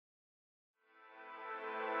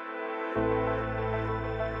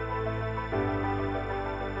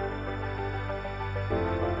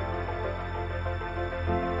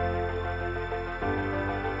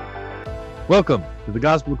Welcome to the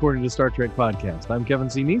Gospel According to Star Trek podcast. I'm Kevin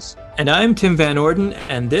C. Neese. And I'm Tim Van Orden,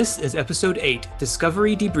 and this is Episode 8,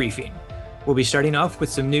 Discovery Debriefing. We'll be starting off with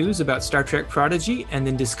some news about Star Trek Prodigy, and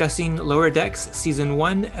then discussing Lower Decks Season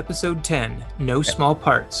 1, Episode 10, No Small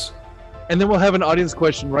Parts. And then we'll have an audience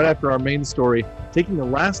question right after our main story, taking the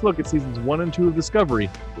last look at Seasons 1 and 2 of Discovery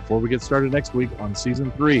before we get started next week on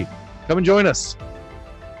Season 3. Come and join us.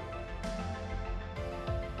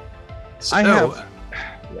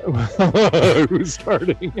 Who's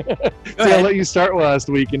starting? I let you start last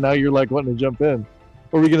week, and now you're like wanting to jump in.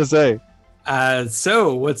 What are we going to say?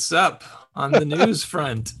 So what's up on the news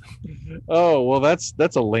front? Oh, well, that's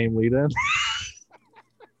a lame lead in.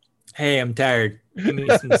 Hey, I'm tired. Give me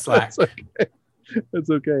some slack. That's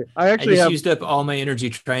okay. I used up all my energy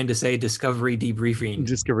trying to say Discovery Debriefing.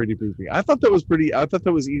 Discovery Debriefing. I thought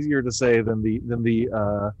that was easier to say than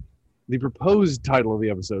the proposed title of the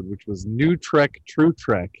episode, which was New Trek, True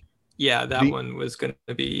Trek. Yeah, that one was going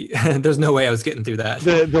to be... There's no way I was getting through that.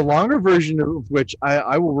 The longer version of which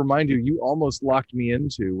I will remind you almost locked me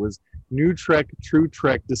into was New Trek, True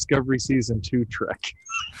Trek, Discovery Season 2 Trek.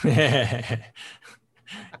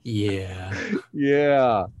 Yeah.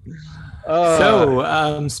 Yeah.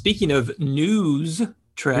 So, speaking of news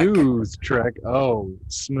Trek. News Trek. Oh,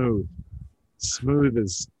 smooth. Smooth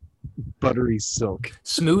as buttery silk.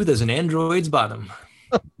 Smooth as an android's bottom.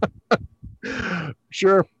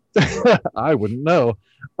 Sure. I wouldn't know.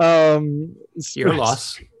 Your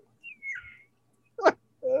loss.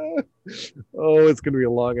 Oh, it's going to be a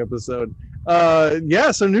long episode.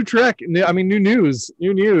 Yeah, so new news.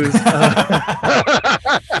 New news.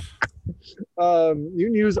 New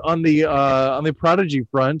news on the Prodigy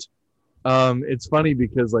front. It's funny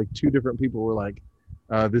because like two different people were like,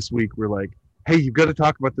 this week were like, hey, you've got to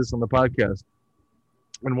talk about this on the podcast.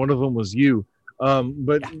 And one of them was you.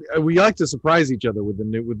 But we like to surprise each other with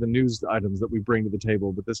the news items that we bring to the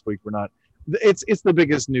table. But this week we're not. It's the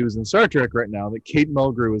biggest news in Star Trek right now that Kate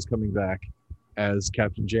Mulgrew is coming back as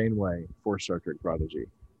Captain Janeway for Star Trek Prodigy.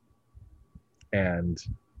 And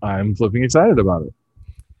I'm flipping excited about it.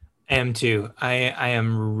 I am too. I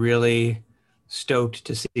am really stoked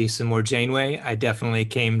to see some more Janeway. I definitely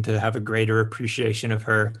came to have a greater appreciation of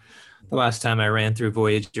her the last time I ran through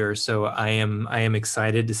Voyager. So I am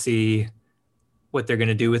excited to see what they're going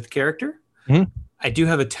to do with the character. Mm-hmm. I do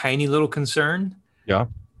have a tiny little concern. Yeah.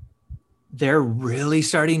 They're really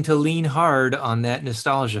starting to lean hard on that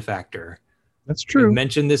nostalgia factor. That's true. We've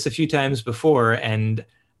mentioned this a few times before, and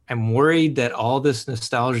I'm worried that all this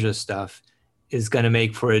nostalgia stuff is going to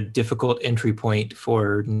make for a difficult entry point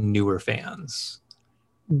for newer fans.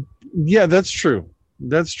 Yeah, that's true.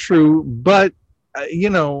 That's true. But,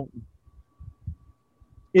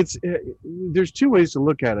 there's two ways to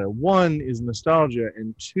look at it. One is nostalgia,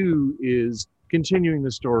 and two is continuing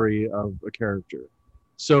the story of a character.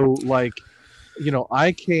 So, like,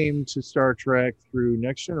 I came to Star Trek through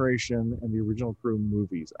Next Generation and the original crew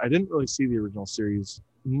movies. I didn't really see the original series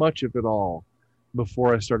much, if at all,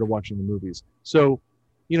 before I started watching the movies. So,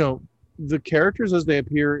 the characters as they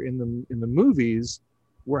appear in the movies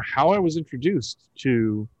were how I was introduced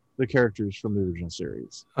to the characters from the original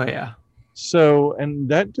series. Oh, yeah. So, and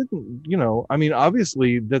that didn't,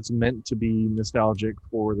 obviously that's meant to be nostalgic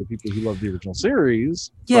for the people who love the original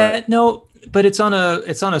series. Yeah, no, but it's on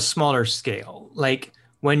a smaller scale. Like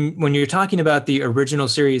when you're talking about the original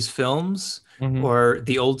series films, mm-hmm. or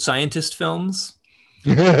the old scientist films,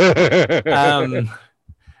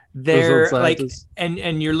 they're like,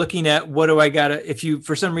 and you're looking at what do I gotta, if you,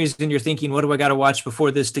 for some reason you're thinking, what do I gotta watch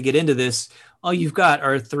before this to get into this? All you've got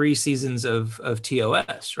are 3 seasons of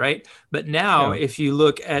TOS, right? But now if you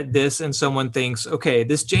look at this and someone thinks, okay,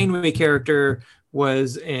 this Janeway character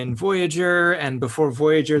was in Voyager, and before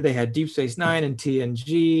Voyager they had Deep Space Nine and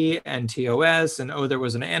TNG and TOS, and there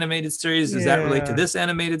was an animated series. Does that relate to this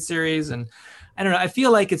animated series? And I don't know, I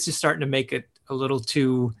feel like it's just starting to make it a little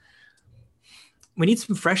too, we need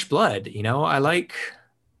some fresh blood, I like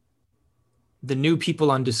the new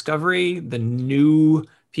people on Discovery, the new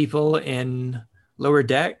people in Lower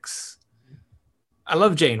Decks. I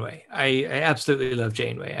love Janeway. I absolutely love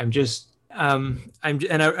Janeway. I'm just, I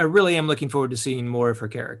really am looking forward to seeing more of her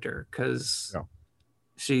character because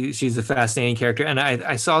she's a fascinating character. And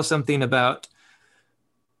I saw something about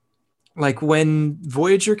like when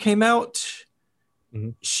Voyager came out,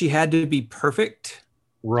 mm-hmm. she had to be perfect.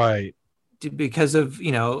 Right. Because of,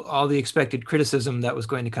 all the expected criticism that was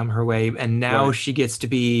going to come her way. And now she gets to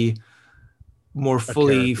be more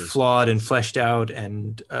fully flawed and fleshed out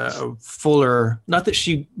and fuller. Not that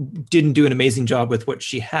she didn't do an amazing job with what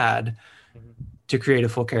she had to create a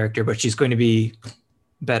full character, but she's going to be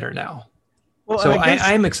better now. Well, so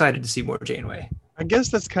I'm excited to see more Janeway. I guess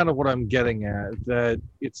that's kind of what I'm getting at, that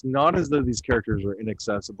it's not as though these characters are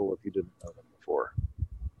inaccessible if you didn't know them before.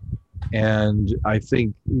 And I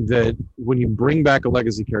think that when you bring back a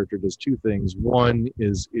legacy character, it does two things. One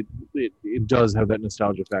is it does have that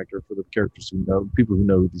nostalgia factor for the characters who know, people who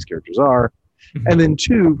know who these characters are. And then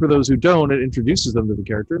two, for those who don't, it introduces them to the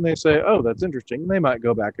character and they say, oh, that's interesting. And they might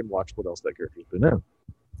go back and watch what else that character's been in.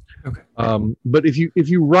 Okay. But if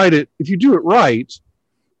you write it, if you do it right,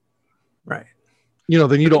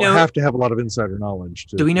 then you don't have to have a lot of insider knowledge.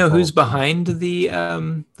 Do we know who's behind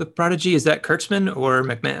the Prodigy? Is that Kurtzman or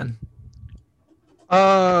McMahon?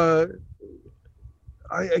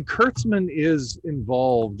 Kurtzman is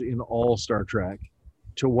involved in all Star Trek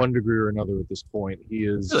to one degree or another at this point. He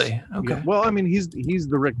is really okay. Yeah, well, I mean, he's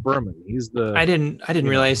the Rick Berman. He's the. I didn't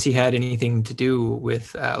realize he had anything to do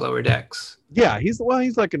with Lower Decks. Yeah, he's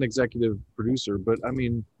like an executive producer, but I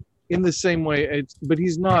mean, in the same way, but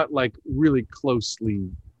he's not like really closely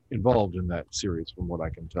involved in that series, from what I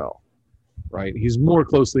can tell. Right? He's more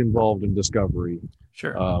closely involved in Discovery.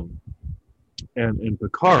 Sure. And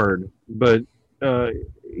Picard, but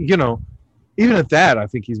even at that, I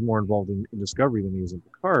think he's more involved in Discovery than he is in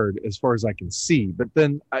Picard, as far as I can see. But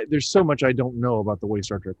then there's so much I don't know about the way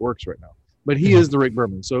Star Trek works right now. But he is the Rick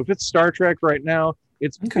Berman. So if it's Star Trek right now,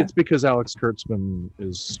 it's because Alex Kurtzman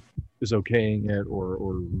is okaying it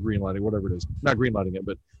or greenlighting, whatever it is. Not greenlighting it,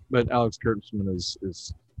 but Alex Kurtzman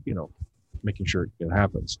is making sure it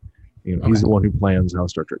happens. He's the one who plans how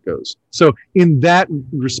Star Trek goes. So in that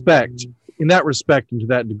respect, and to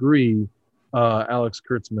that degree, Alex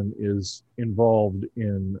Kurtzman is involved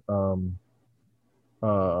in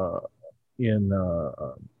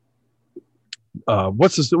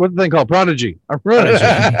what's the thing called? Prodigy.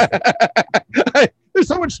 There's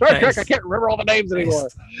so much Star Trek, I can't remember all the names anymore.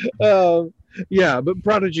 But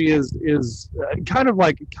Prodigy is kind of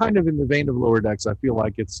in the vein of Lower Decks. I feel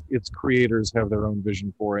like its creators have their own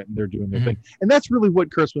vision for it, and they're doing their thing, and that's really what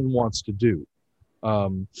Kurtzman wants to do.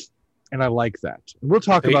 And I like that. And we'll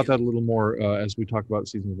talk about that a little more as we talk about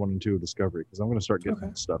seasons 1 and 2 of Discovery, because I'm going to start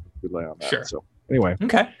getting stuff if we lay on that. Sure. So anyway.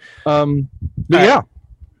 Okay. But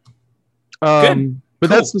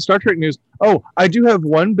that's the Star Trek news. Oh, I do have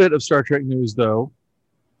one bit of Star Trek news though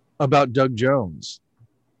about Doug Jones.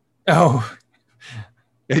 Oh.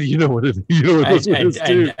 And you know what this is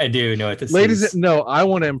too. I do know what this is. I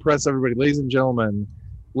want to impress everybody. Ladies and gentlemen,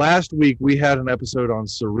 last week we had an episode on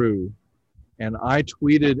Saru. And I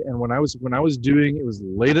tweeted, and when I was doing, it was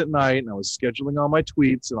late at night, and I was scheduling all my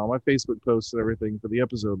tweets and all my Facebook posts and everything for the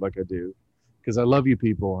episode, like I do, because I love you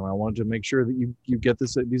people, and I wanted to make sure that you get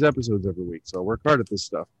these episodes every week. So I work hard at this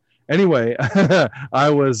stuff. Anyway,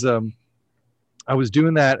 I was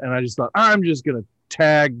doing that, and I just thought I'm just gonna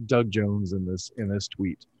tag Doug Jones in this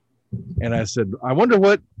tweet, and I said, I wonder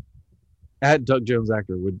what @Doug Jones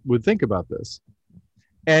Actor would think about this,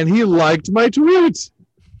 and he liked my tweet.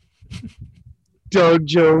 Doug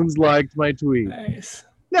Jones liked my tweet. Nice.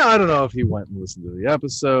 Now, I don't know if he went and listened to the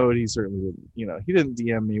episode. He certainly didn't, he didn't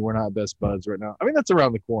DM me. We're not best buds right now. I mean, that's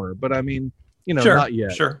around the corner, but I mean, not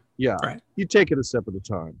yet. Sure. Yeah. Right. You take it a step at a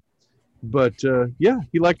time. But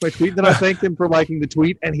he liked my tweet. Then I thanked him for liking the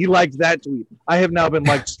tweet, and he liked that tweet. I have now been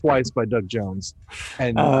liked twice by Doug Jones.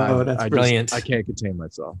 And that's brilliant. I can't contain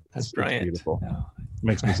myself. That's brilliant. Beautiful. Oh.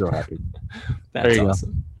 Makes me so happy. That's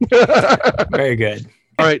awesome. Very good.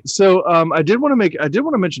 All right, so I did want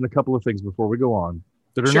to mention a couple of things before we go on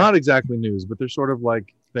that are not exactly news, but they're sort of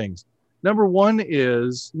like things. Number one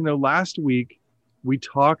is, last week we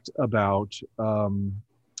talked about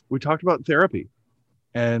therapy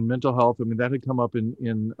and mental health. I mean, that had come up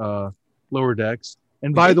in Lower Decks.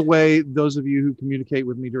 And by the way, those of you who communicate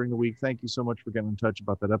with me during the week, thank you so much for getting in touch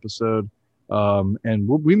about that episode. And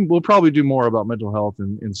we'll probably do more about mental health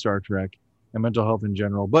in Star Trek and mental health in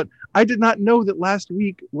general. But I did not know that last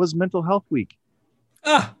week was Mental Health Week.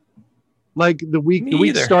 Like the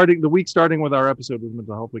week starting with our episode was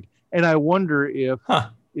Mental Health Week. And I wonder if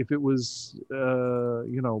it was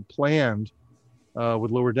planned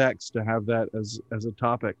with Lower Decks to have that as a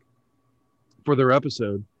topic for their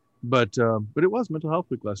episode. But it was Mental Health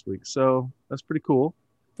Week last week. So that's pretty cool.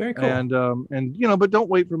 Very cool. And but don't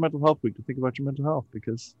wait for Mental Health Week to think about your mental health,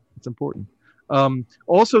 because it's important.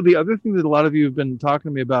 Also, the other thing that a lot of you have been talking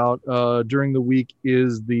to me about during the week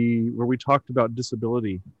is where we talked about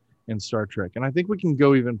disability in Star Trek. And I think we can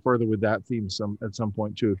go even further with that theme at some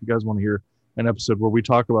point too, if you guys want to hear an episode where we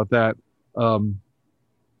talk about that.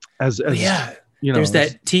 There's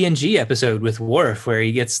that TNG episode with Worf where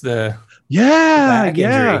he gets the back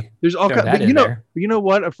injury. There's all kinds. You know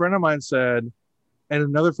what? A friend of mine said, and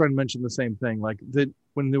another friend mentioned the same thing, like that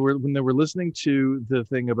when they were listening to the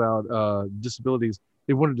thing about disabilities,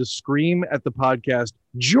 they wanted to scream at the podcast,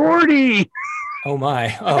 Jordy. Oh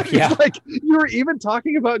my! Oh yeah! Like you were even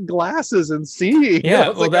talking about glasses and seeing. Yeah,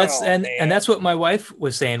 well, like, that's and that's what my wife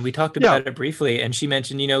was saying. We talked about it briefly, and she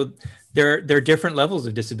mentioned, there are different levels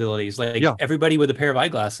of disabilities. Like everybody with a pair of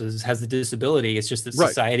eyeglasses has the disability. It's just that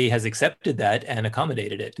society has accepted that and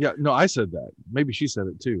accommodated it. Yeah, no, I said that. Maybe she said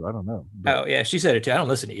it too. I don't know. But, oh yeah, she said it too. I don't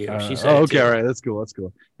listen to you. She said it okay, too. All right, that's cool.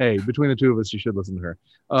 Hey, between the two of us, you should listen to her.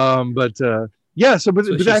 Yeah,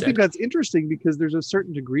 but I think that's interesting because there's a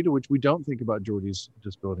certain degree to which we don't think about Jordy's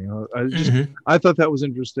disability. I thought that was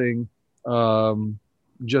interesting.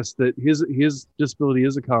 Just that his disability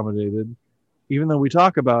is accommodated, even though we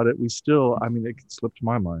talk about it, we still, it slipped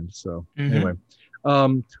my mind. So anyway,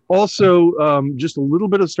 also just a little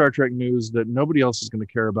bit of Star Trek news that nobody else is going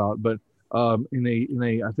to care about, but in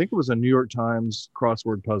a I think it was a New York Times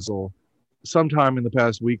crossword puzzle sometime in the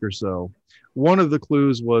past week or so. One of the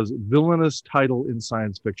clues was villainous title in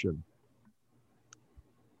science fiction.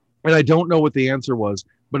 And I don't know what the answer was,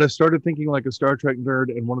 but I started thinking like a Star Trek nerd,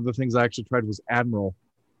 and one of the things I actually tried was Admiral.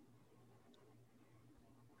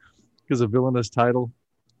 Because a villainous title,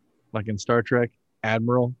 like in Star Trek,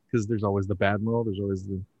 Admiral, because there's always the Badmiral, there's always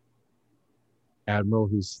the Admiral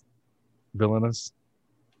who's villainous.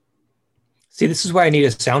 See, this is why I need a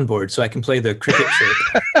soundboard so I can play the cricket chirp.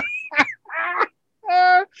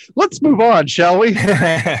 Let's move on, shall we?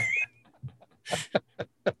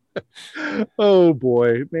 Oh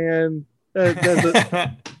boy, man. I've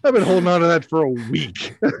been holding on to that for a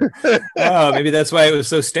week. Oh, maybe that's why it was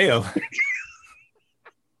so stale.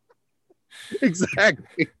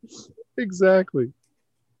 Exactly.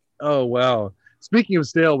 Oh wow. Speaking of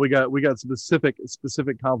stale, we got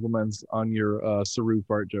specific compliments on your Saru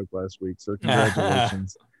fart joke last week. So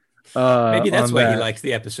congratulations. Maybe that's why he liked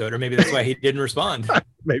the episode, or maybe that's why he didn't respond.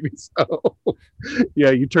 Maybe so.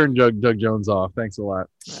 Yeah, you turned Doug Jones off. Thanks a lot.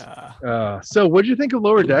 So what'd you think of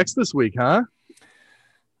Lower Decks this week, huh?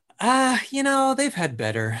 They've had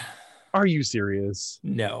better. Are you serious?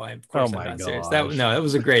 No, of course I'm not serious. That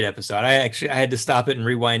was a great episode. I had to stop it and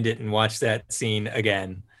rewind it and watch that scene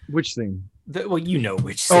again. Which scene?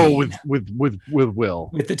 Which scene? Oh, with Will.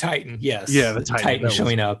 With the Titan, yes. Yeah, the Titan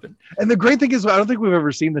showing up. And the great thing is, I don't think we've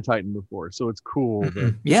ever seen the Titan before, so it's cool.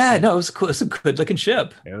 Yeah, no, it was cool. It's a good looking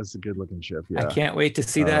ship. Yeah, it's a good looking ship. Yeah. I can't wait to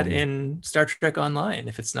see that in Star Trek Online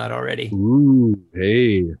if it's not already. Ooh,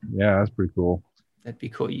 hey, yeah, that's pretty cool. That'd be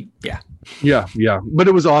cool. Yeah. But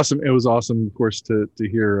it was awesome. It was awesome, of course, to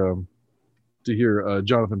hear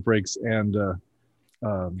Jonathan Frakes and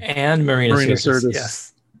Marina Sirtis,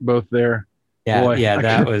 yes, both there. Yeah,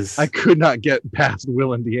 Boy, was. I could not get past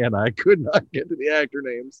Will and Deanna. I could not get to the actor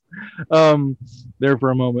names there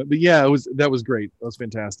for a moment. But yeah, that was great. That was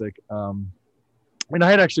fantastic. And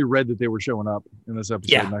I had actually read that they were showing up in this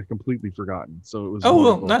episode, and I'd completely forgotten. So it was. Oh,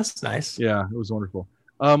 wonderful. Well, that's nice. Yeah, it was wonderful.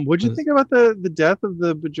 What'd you think about the death of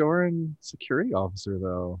the Bajoran security officer,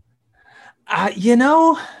 though? I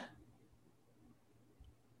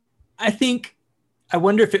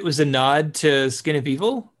wonder if it was a nod to Skin of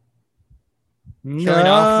Evil. Killing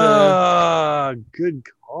off the good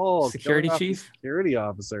call. Security chief, security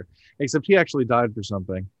officer. Except he actually died for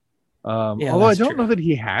something. Although I don't know that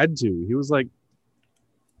he had to. He was like,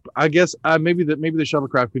 I guess maybe the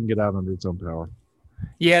shuttlecraft couldn't get out under its own power.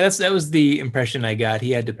 Yeah, that was the impression I got. He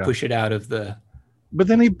had to push it out of the. But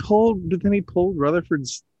then he pulled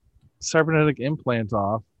Rutherford's cybernetic implant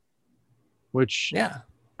off, which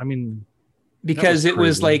because it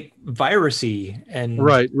was like virusy and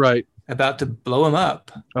right about to blow him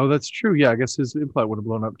up. Oh, that's true. Yeah, I guess his implant would have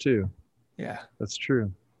blown up too. Yeah, that's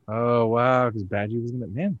true. Oh wow, because Badgie was in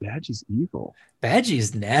it. Man, Badgie's evil. Badgie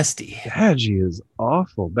is nasty. Badgie is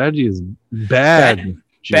awful. Badgie is bad.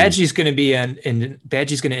 Badgie's going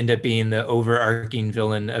to end up being the overarching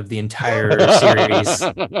villain of the entire series.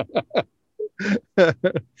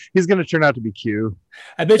 He's going to turn out to be Q.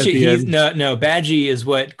 I bet you he's no. Badgie is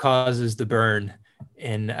what causes the burn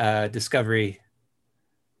in Discovery.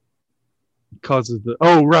 Causes the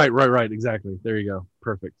right, exactly. There you go.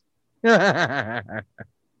 Perfect.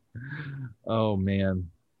 Oh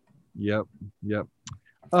man. Yep.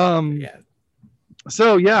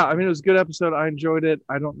 So yeah, it was a good episode. I enjoyed it.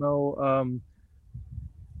 I don't know.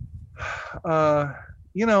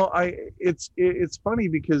 It's funny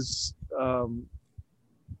because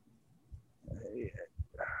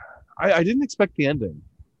I didn't expect the ending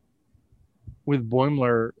with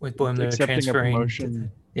Boimler accepting a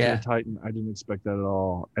promotion to the Titan. I didn't expect that at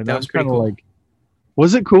all, and that was kind of cool. Like,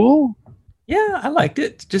 was it cool? Yeah, I liked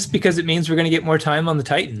it just because it means we're going to get more time on the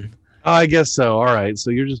Titan. I guess so. All right.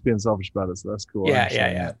 So you're just being selfish about it. So that's cool.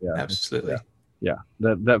 Yeah. Absolutely. Yeah.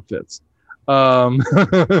 That fits.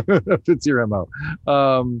 That fits your MO.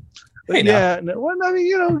 But yeah, well, I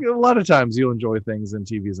mean, a lot of times you'll enjoy things in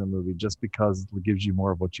TVs and movie just because it gives you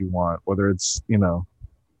more of what you want, whether it's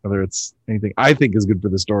anything I think is good for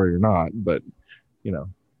the story or not. But all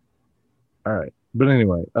right. But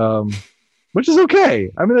anyway, which is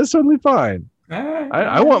okay. I mean, that's totally fine.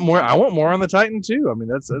 I want more. I want more on the Titan too. I mean,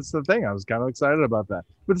 that's the thing. I was kind of excited about that,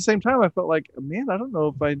 but at the same time, I felt like, man, I don't know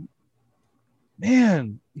if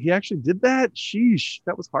man, he actually did that. Sheesh,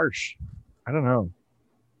 that was harsh. I don't know.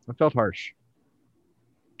 I felt harsh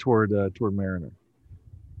toward Mariner.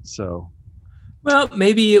 So, well,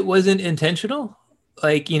 maybe it wasn't intentional.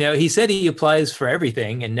 Like, he said he applies for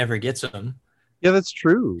everything and never gets them. Yeah, that's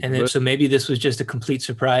true. And then, so maybe this was just a complete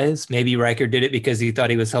surprise. Maybe Riker did it because he thought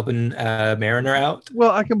he was helping Mariner out. Well,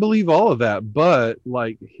 I can believe all of that, but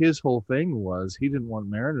like his whole thing was he didn't want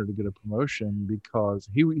Mariner to get a promotion because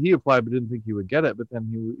he applied but didn't think he would get it. But then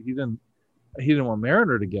he didn't want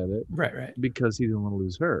Mariner to get it, right, because he didn't want to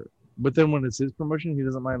lose her. But then when it's his promotion, he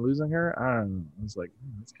doesn't mind losing her. I don't know. It's like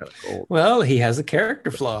that's kind of cold. Well, he has a character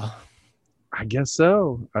flaw. I guess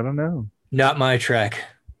so. I don't know. Not my Trek.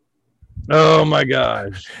 Oh my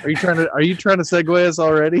gosh! Are you trying to segue us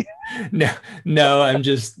already? No. I'm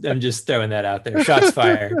just throwing that out there. Shots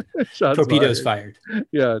fired. Torpedoes fired.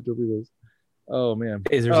 Yeah, torpedoes. Oh man.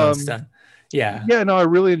 Phasers on stun. Yeah. Yeah. No, I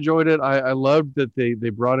really enjoyed it. I loved that they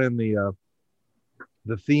brought in the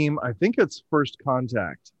theme. I think it's First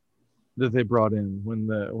Contact that they brought in when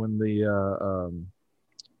the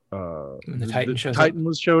Titan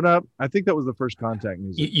was showed up. I think that was the First Contact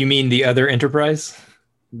music. You mean the other Enterprise?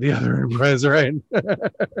 The other Enterprise, right?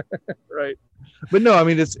 Right. But no, I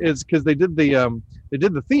mean it's because they did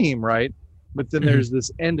the theme, right? But then there's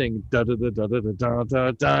this ending, like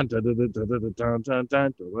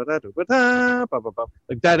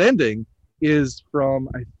that ending is from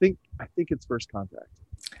I think it's First Contact.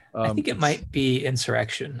 I think it might be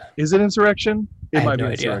Insurrection. Is it Insurrection? It might be no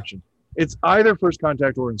Insurrection. Idea. It's either First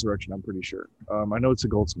Contact or Insurrection. I'm pretty sure. I know it's a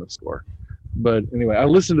Goldsmith score. But anyway, I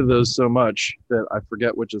listen to those so much that I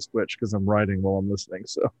forget which is which because I'm writing while I'm listening.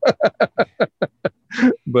 So,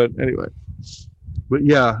 but anyway, but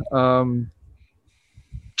yeah.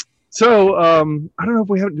 So I don't know if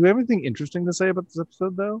do we have anything interesting to say about this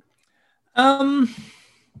episode though?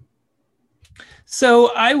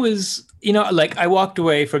 So I was, I walked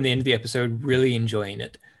away from the end of the episode really enjoying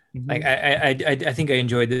it. Mm-hmm. Like I think I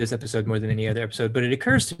enjoyed this episode more than any other episode. But it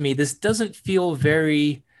occurs to me this doesn't feel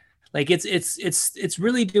very. Like it's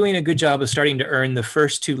really doing a good job of starting to earn the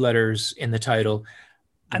first two letters in the title.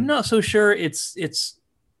 I'm not so sure it's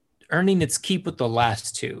earning its keep with the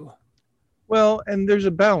last two. Well, and there's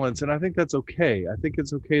a balance, and I think that's okay. I think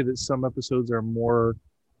it's okay that some episodes are more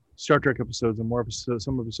Star Trek episodes and more episodes,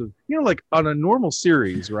 some episodes, like on a normal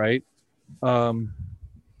series, right?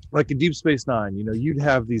 Like in Deep Space Nine, you'd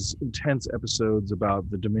have these intense episodes about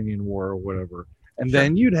the Dominion War or whatever. And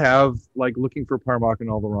then you'd have like Looking for Parmok in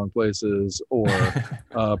All the Wrong Places or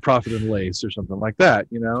Profit and Lace or something like that,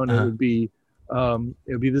 and it would be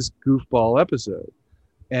this goofball episode.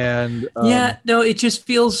 And it just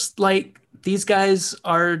feels like these guys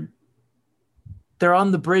they're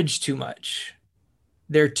on the bridge too much.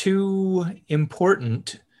 They're too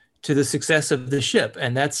important to the success of the ship,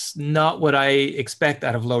 and that's not what I expect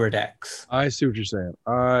out of Lower Decks. I see what you're saying.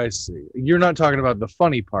 I see. You're not talking about the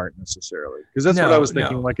funny part necessarily, because that's what I was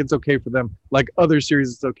thinking. No. Like it's okay for them. Like other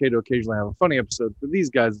series, it's okay to occasionally have a funny episode. For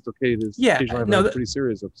these guys, it's okay to occasionally have a pretty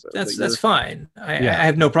serious episode. That's fine. I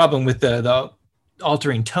have no problem with the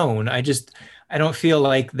altering tone. I don't feel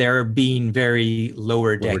like they're being very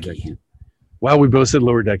lower decky. Wow, we both said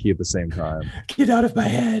Lower Decky at the same time. Get out of my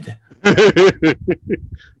head.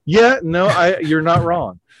 Yeah, no, you're not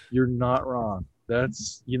wrong. You're not wrong.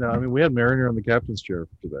 That's, we had Mariner on the captain's chair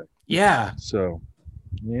for today. Yeah. So,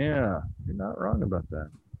 yeah, you're not wrong about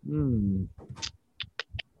that.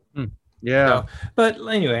 Yeah. So, but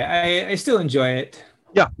anyway, I still enjoy it.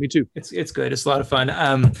 Yeah, me too. It's good. It's a lot of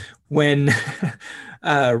fun. When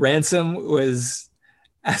Ransom was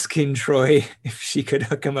asking Troy if she could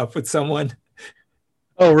hook him up with someone.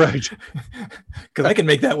 Oh, right. Because I can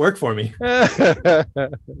make that work for me. Right.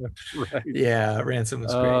 Yeah, Ransom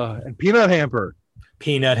was great. And Peanut Hamper.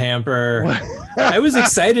 I was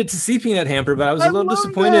excited to see Peanut Hamper, but I was a little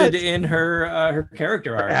disappointed in her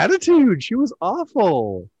character arc. Her attitude. She was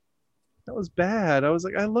awful. That was bad. I was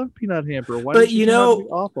like, I love Peanut Hamper. Why But did she turn out to be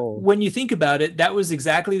awful? when you think about it, that was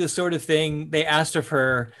exactly the sort of thing they asked of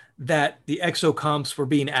her that the exocomps were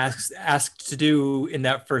being asked to do in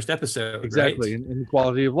that first episode, right? Exactly, in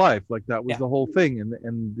quality of life, like that was Yeah. the whole thing,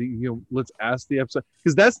 and the let's ask the episode,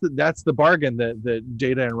 because that's the bargain that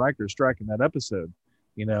Data and Riker strike in that episode.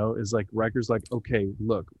 Is like Riker's like, okay,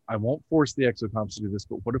 look, I won't force the exocomps to do this,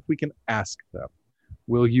 but what if we can ask them?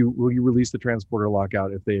 Will you release the transporter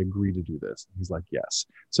lockout if they agree to do this? He's like, yes.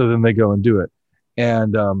 So then they go and do it,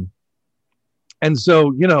 and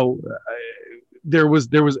so there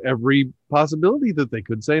was every possibility that they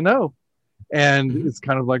could say no. And it's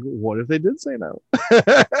kind of like, what if they did say no?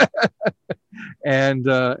 and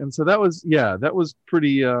so that was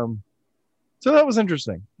pretty. So that was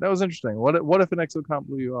interesting. What if an exocomp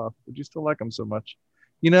blew you off? Would you still like them so much?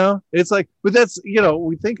 It's like, but that's,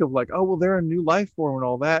 we think of like, oh, well, they're a new life form and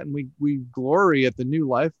all that, and we glory at the new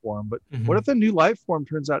life form. But what if the new life form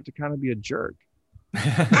turns out to kind of be a jerk?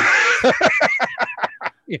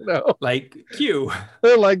 Like Q.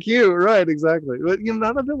 Like you, right? Exactly. But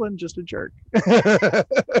not a villain, just a jerk.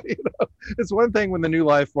 It's one thing when the new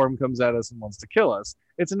life form comes at us and wants to kill us.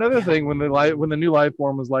 It's another thing when the new life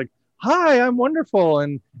form was like, "Hi, I'm wonderful,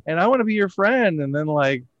 and I want to be your friend," and then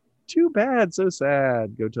like, "Too bad, so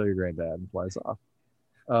sad. Go tell your granddad," and flies off.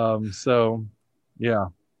 So, yeah,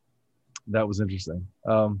 that was interesting.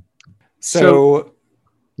 So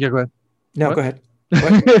yeah, go ahead. No, what? Go ahead.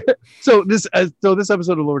 So this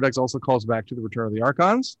episode of Lower Decks also calls back to the Return of the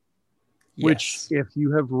Archons, which, if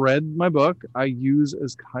you have read my book, I use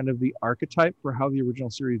as kind of the archetype for how the original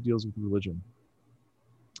series deals with religion.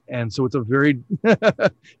 And so it's a very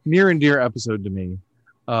near and dear episode to me.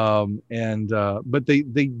 But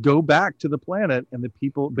they go back to the planet and the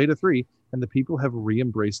people, Beta 3, and the people have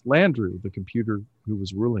re-embraced Landru, the computer who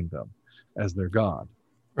was ruling them, as their god.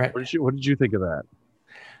 Right. What did you think of that?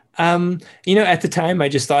 At the time, I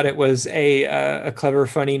just thought it was a clever,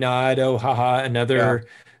 funny nod. Oh, haha, another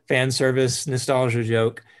fan service nostalgia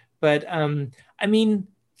joke. But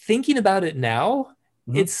thinking about it now,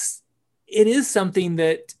 it is something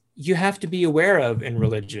that you have to be aware of in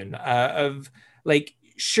religion.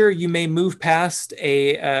 Sure, you may move past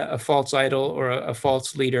a false idol or a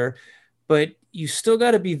false leader, but you still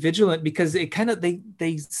got to be vigilant, because it kind of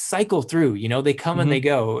they cycle through. They come and they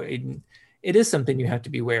go. It is something you have to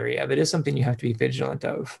be wary of. It is something you have to be vigilant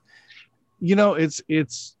of. It's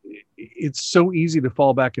so easy to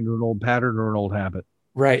fall back into an old pattern or an old habit.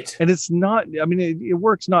 Right. And it's not, it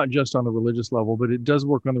works not just on the religious level, but it does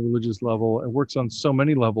work on the religious level. It works on so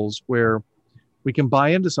many levels where we can buy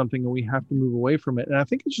into something and we have to move away from it. And I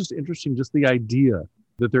think it's just interesting, just the idea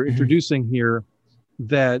that they're introducing here,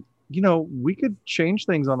 that, we could change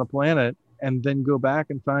things on the planet and then go back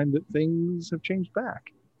and find that things have changed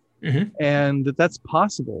back. And that's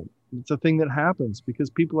possible. It's a thing that happens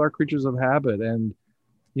because people are creatures of habit. And,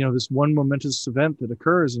 this one momentous event that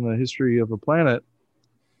occurs in the history of a planet,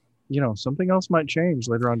 something else might change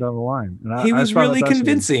later on down the line. And he was really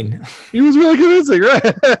convincing. He was really convincing,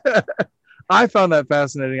 right? I found that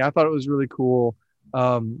fascinating. I thought it was really cool.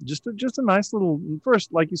 Just a nice little,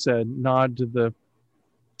 first, like you said, nod to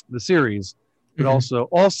the series, but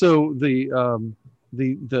also the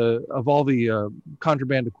of all the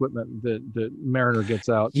contraband equipment that Mariner gets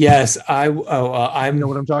out. Yes, I know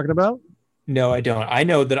what I'm talking about? No, I don't. I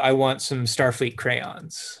know that I want some Starfleet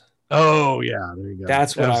crayons. Oh yeah, there you go.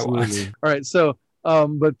 That's what I want. All right, so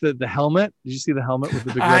but the helmet, did you see the helmet with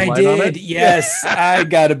the big red light on it? Yes. I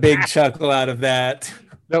got a big chuckle out of that.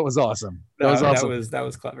 That was awesome. That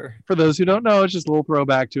was clever. For those who don't know, it's just a little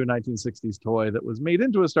throwback to a 1960s toy that was made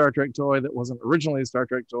into a Star Trek toy that wasn't originally a Star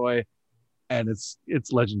Trek toy. And it's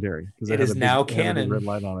legendary because it is now canon. Red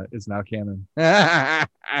light on it. It's now canon.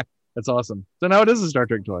 That's awesome. So now it is a Star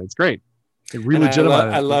Trek toy. It's great. It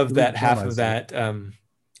I love that half of that.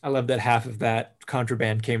 I love that half of that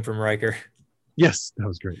contraband came from Riker. Yes, that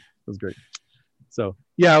was great. That was great. So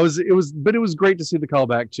yeah, it was great to see the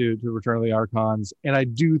callback to Return of the Archons. And I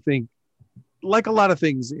do think, like a lot of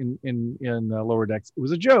things in Lower Decks, it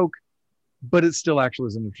was a joke, but it still actually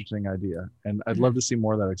is an interesting idea. And I'd love to see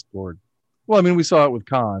more of that explored. Well, we saw it with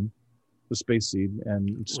Khan, the Space Seed,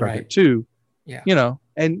 and Star Trek 2. Yeah.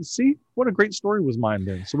 And see what a great story was mined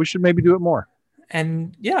in. So we should maybe do it more.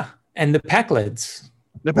 And and the Packlids.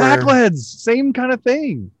 The Packlids, same kind of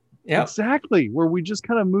thing. Yeah. Exactly. Where we just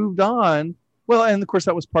kind of moved on. Well, and of course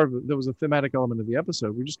that was part of it. There was a thematic element of the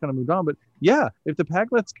episode. We just kind of moved on. But yeah, if the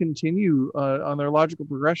Packlids continue on their logical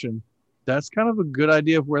progression, that's kind of a good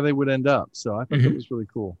idea of where they would end up. So I thought that was really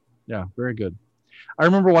cool. Yeah, very good. I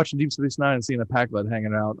remember watching Deep Space Nine and seeing a Pac-Led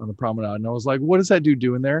hanging out on the promenade, and I was like, "What is that dude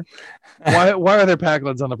doing there? Why are there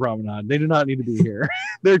Pac-Leds on the promenade? They do not need to be here.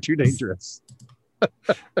 They're too dangerous."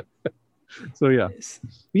 So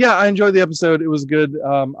yeah, I enjoyed the episode. It was good.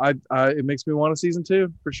 It makes me want a season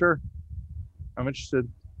 2 for sure. I'm interested.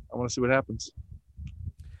 I want to see what happens.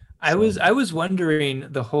 I was wondering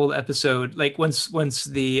the whole episode, like once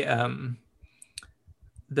the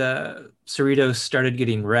Cerritos started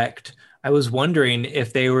getting wrecked, I was wondering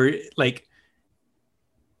if they were like,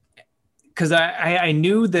 because I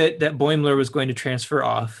knew that Boimler was going to transfer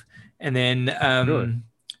off, and then Really?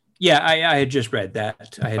 yeah, I had just read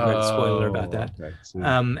that. I had read a spoiler about that. Okay.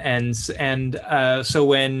 So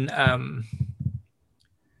when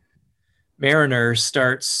Mariner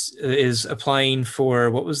is applying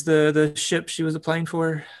for, what was the ship she was applying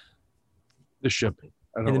for? The ship.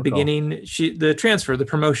 In the beginning, the transfer, the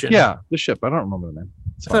promotion. Yeah, the ship. I don't remember the name.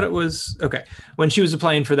 I thought it was okay. When she was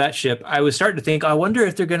applying for that ship, I was starting to think, I wonder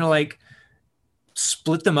if they're going to like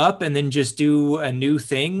split them up and then just do a new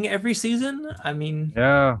thing every season. I mean,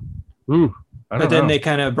 yeah. Ooh, but then they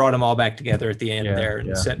kind of brought them all back together at the end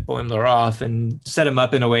and sent Boimler off and set him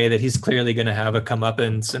up in a way that he's clearly going to have a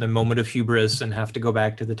comeuppance and a moment of hubris and have to go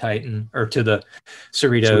back to the Titan or to the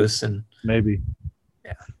Cerritos and maybe.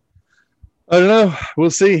 Yeah. I don't know.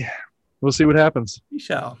 We'll see. We'll see what happens. We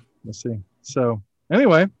shall. We'll see. So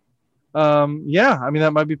anyway, yeah, I mean,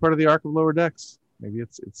 that might be part of the arc of Lower Decks. Maybe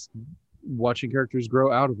it's watching characters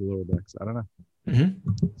grow out of the Lower Decks. I don't know.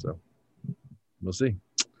 Mm-hmm. So we'll see.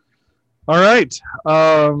 All right.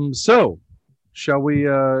 So shall we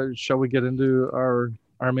get into our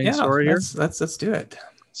main story here? Let's do it.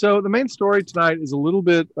 So the main story tonight is a little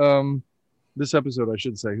bit this episode, I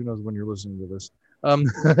should say. Who knows when you're listening to this?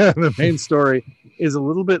 The main story is a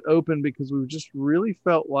little bit open because we just really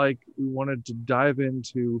felt like we wanted to dive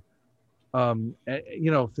into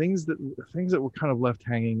things that were kind of left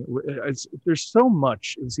hanging. There's so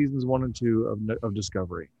much in seasons 1 and 2 of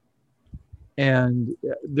Discovery, and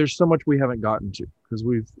there's so much we haven't gotten to because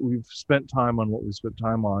we've spent time on what we spent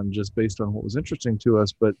time on just based on what was interesting to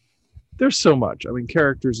us. But there's so much. I mean,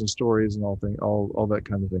 characters and stories and all that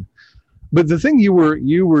kind of thing. But the thing you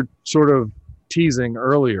were sort of teasing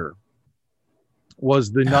earlier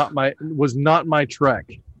was not my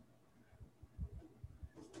Trek.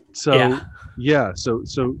 So so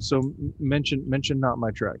mention not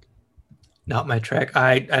my Trek. Not my Trek.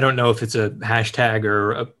 I don't know if it's a hashtag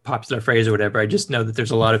or a popular phrase or whatever. I just know that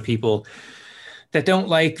there's a lot of people that don't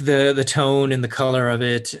like the tone and the color of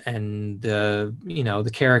it, and the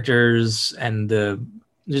characters, and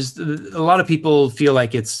just a lot of people feel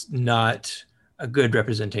like it's not a good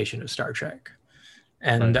representation of Star Trek.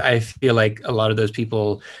 And right. I feel like a lot of those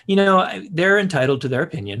people, they're entitled to their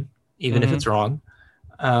opinion, even if it's wrong.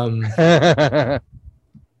 But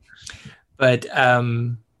I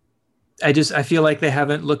feel like they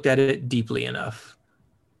haven't looked at it deeply enough.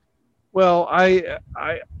 Well, I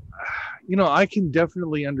can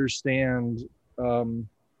definitely understand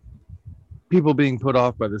people being put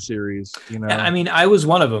off by the series. I mean, I was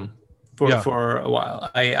one of them for a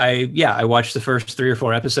while. I watched the first 3 or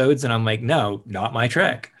 4 episodes, and I'm like, no, not my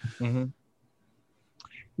Trek. Mm-hmm.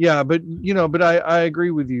 Yeah, but I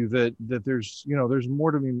agree with you that there's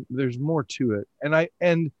more to it,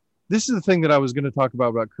 and this is the thing that I was going to talk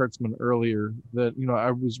about Kurtzman earlier. That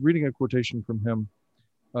I was reading a quotation from him,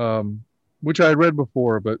 which I had read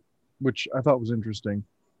before, but which I thought was interesting.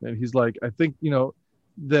 And he's like, I think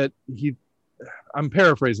that I'm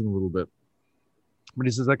paraphrasing a little bit, but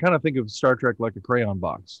he says, I kind of think of Star Trek like a crayon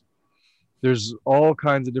box. There's all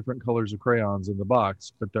kinds of different colors of crayons in the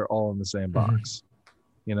box, but they're all in the same box.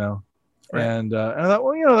 Right. And I thought,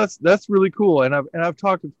 well, that's really cool. And I've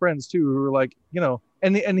talked with friends too who are like,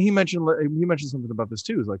 and he mentioned something about this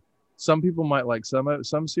too. Is like some people might like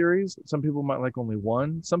some series, some people might like only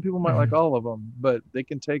one, some people might like all of them, but they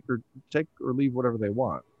can take or leave whatever they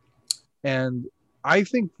want. And I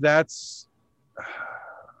think that's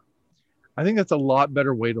a lot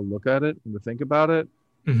better way to look at it and to think about it.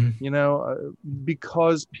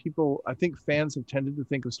 Because I think fans have tended to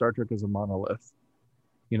think of Star Trek as a monolith.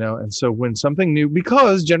 And so when something new,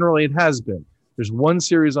 because generally it has been, there's one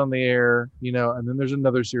series on the air, and then there's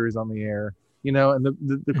another series on the air, and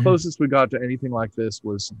the closest we got to anything like this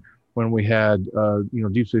was when we had,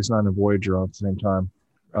 Deep Space Nine and Voyager on at the same time.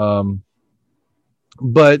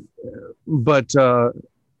 But we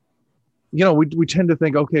tend to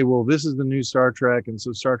think, okay, well, this is the new Star Trek, and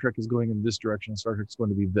so Star Trek is going in this direction, and Star Trek's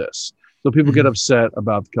going to be this. So people get upset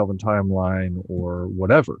about the Kelvin timeline or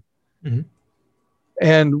whatever.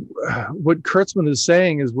 And what Kurtzman is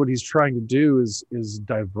saying is what he's trying to do is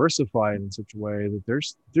diversify it in such a way that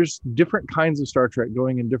there's different kinds of Star Trek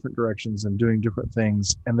going in different directions and doing different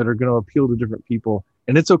things, and that are going to appeal to different people.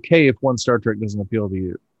 And it's okay if one Star Trek doesn't appeal to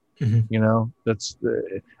you. You know, that's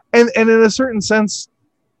and in a certain sense,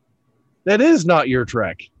 that is not your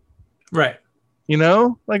Trek, right? You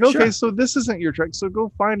know, like, okay, sure. So this isn't your Trek, so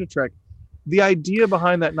go find a Trek. The idea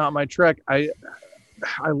behind that, not my Trek, I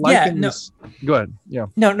liken this. Go ahead. Yeah.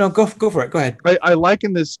 No, go for it. Go ahead. I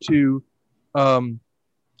liken this to,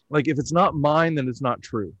 like, if it's not mine, then it's not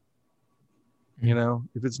true. You know,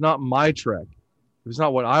 if it's not my Trek, if it's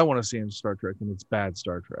not what I want to see in Star Trek, then it's bad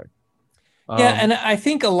Star Trek. Yeah, and I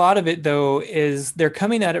think a lot of it, though, is they're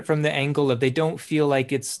coming at it from the angle of they don't feel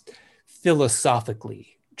like it's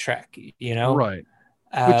philosophically Trek, you know? Right.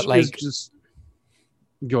 Which like, is just...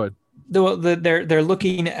 Go ahead. They're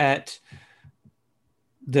looking at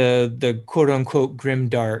the quote unquote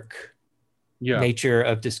grimdark nature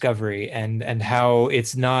of Discovery, and how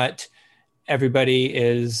it's not everybody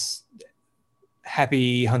is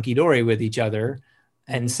happy hunky-dory with each other,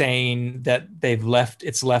 and saying that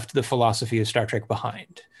it's left the philosophy of Star Trek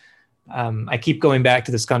behind. I keep going back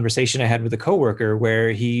to this conversation I had with a coworker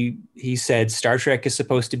where he said Star Trek is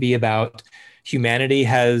supposed to be about humanity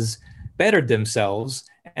has bettered themselves,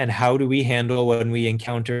 and how do we handle when we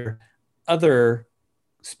encounter other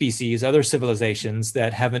species, other civilizations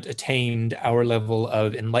that haven't attained our level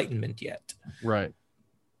of enlightenment yet. Right.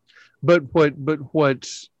 But what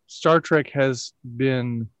Star Trek has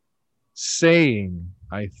been saying,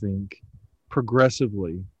 I think,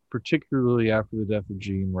 progressively, particularly after the death of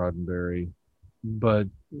Gene Roddenberry, but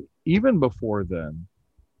even before then,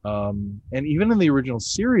 and even in the original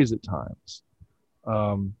series at times,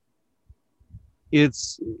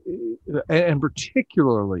 it's, and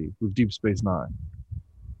particularly with Deep Space Nine,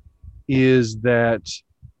 is that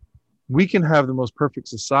we can have the most perfect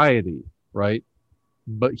society, right?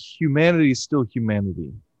 But humanity is still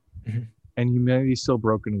humanity. And humanity is still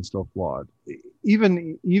broken and still flawed.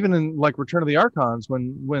 Even in like Return of the Archons,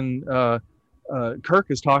 when Kirk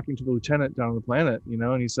is talking to the lieutenant down on the planet, you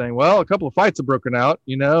know, and he's saying, well, a couple of fights have broken out,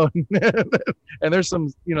 you know, and there's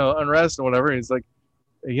some, you know, unrest and whatever. And he's like,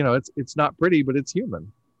 you know, it's not pretty, but it's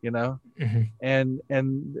human, you know. And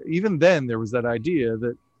even then there was that idea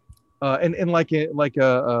that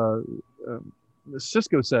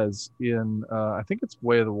Cisco says in I think it's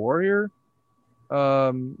Way of the Warrior,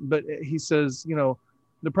 but he says, you know,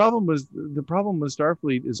 the problem with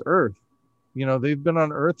Starfleet is Earth. You know, they've been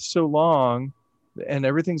on Earth so long, and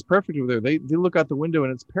everything's perfect over there. They look out the window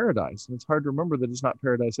and it's paradise, and it's hard to remember that it's not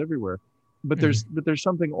paradise everywhere. But there's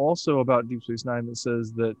something also about Deep Space Nine that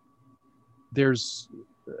says that there's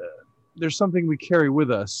something we carry with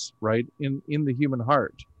us, right, in the human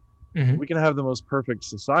heart. We can have the most perfect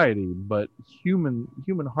society, but human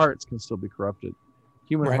hearts can still be corrupted.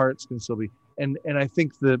 Human hearts can still be, and I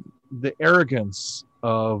think that the arrogance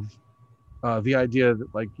of the idea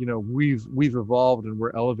that, like, you know, we've evolved and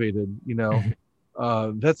we're elevated, you know,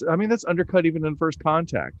 that's undercut even in First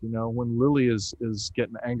Contact. You know, when Lily is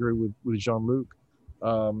getting angry with Jean-Luc,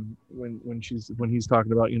 when he's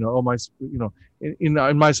talking about, you know, oh my, you know,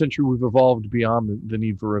 in my century we've evolved beyond the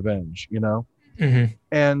need for revenge, you know.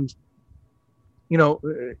 And, you know,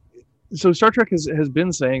 so Star Trek has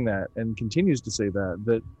been saying that and continues to say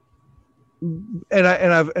that,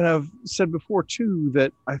 and I've said before too,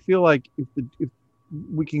 that I feel like if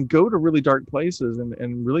we can go to really dark places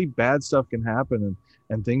and really bad stuff can happen,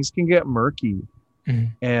 and things can get murky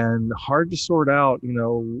and hard to sort out, you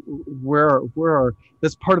know, where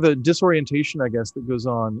that's part of the disorientation, I guess, that goes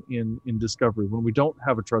on in Discovery when we don't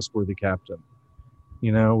have a trustworthy captain.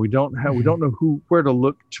 You know, we don't know where to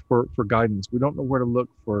look for guidance. We don't know where to look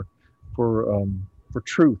for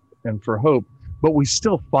truth and for hope, but we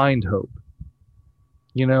still find hope.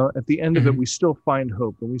 You know, at the end of it, we still find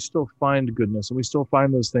hope, and we still find goodness, and we still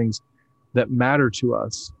find those things that matter to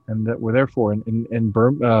us and that we're there for. And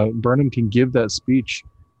Burnham can give that speech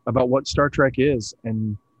about what Star Trek is,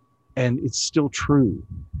 and it's still true,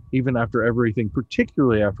 even after everything,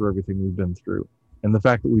 particularly after everything we've been through. And the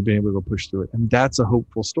fact that we've been able to push through it, and that's a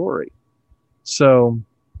hopeful story. So,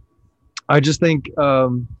 I just think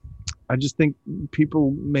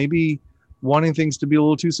people maybe wanting things to be a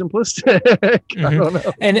little too simplistic. I don't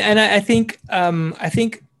know. And I think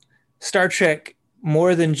Star Trek,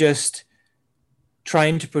 more than just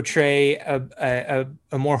trying to portray a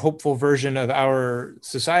more hopeful version of our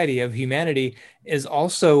society, of humanity, is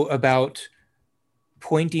also about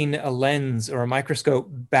pointing a lens or a microscope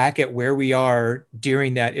back at where we are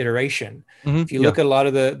during that iteration. If you look at a lot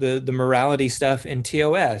of the morality stuff in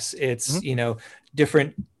TOS, it's, you know,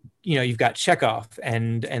 different, you've got Chekhov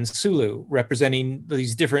and Sulu representing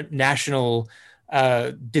these different national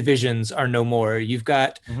divisions are no more. You've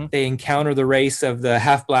got, they encounter the race of the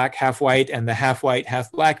half black, half white, and the half white,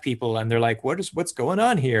 half black people. And they're like, what's going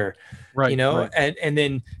on here? Right. Right. And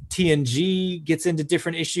then TNG gets into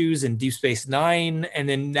different issues and Deep Space Nine. And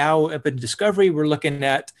then now up in Discovery, we're looking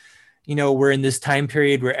at, we're in this time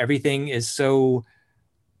period where everything is so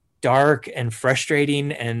dark and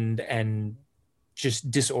frustrating and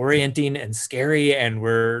just disorienting and scary. And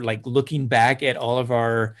we're like looking back at all of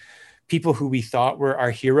our people who we thought were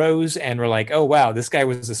our heroes, and we're like, oh wow, this guy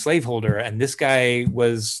was a slaveholder, and this guy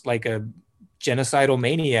was like a genocidal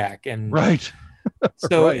maniac. And right.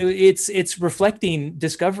 So right. It's reflecting.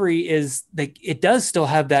 Discovery is like, it does still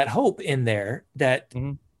have that hope in there, that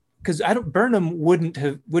because Burnham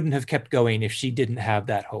wouldn't have kept going if she didn't have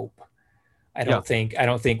that hope. I don't think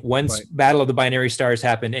once Battle of the Binary Stars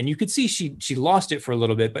happened, and you could see she lost it for a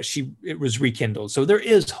little bit, but it was rekindled. So there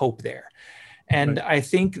is hope there. And I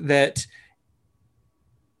think that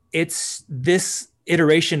it's this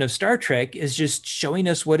iteration of Star Trek is just showing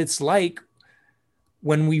us what it's like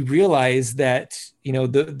when we realize that,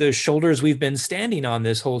 the shoulders we've been standing on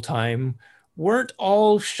this whole time weren't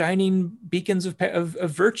all shining beacons of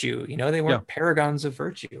virtue. They weren't paragons of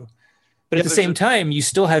virtue. But at the same time, you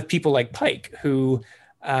still have people like Pike, who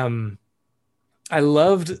I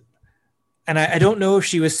loved. And I don't know if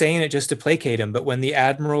she was saying it just to placate him, but when the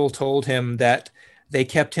Admiral told him that they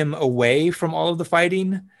kept him away from all of the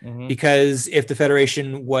fighting, because if the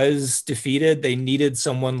Federation was defeated, they needed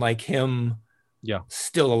someone like him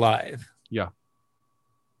still alive. Yeah.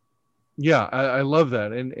 Yeah, I love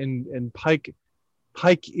that. And Pike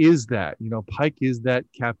is that. Pike is that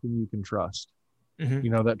captain you can trust.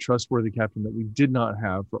 That trustworthy captain that we did not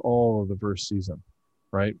have for all of the first season.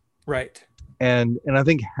 Right? Right. And I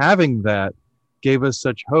think having that gave us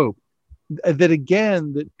such hope that,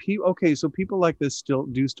 again, that so people like this still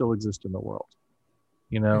exist in the world,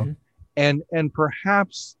 and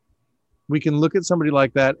perhaps we can look at somebody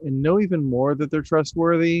like that and know even more that they're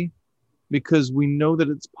trustworthy, because we know that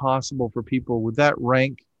it's possible for people with that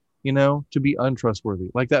rank, to be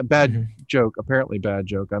untrustworthy. Like that apparently bad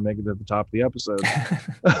joke I make it at the top of the episode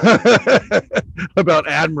about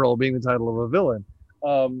Admiral being the title of a villain.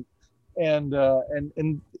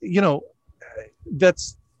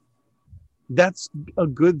 That's a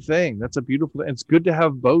good thing. That's a beautiful thing. It's good to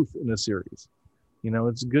have both in a series.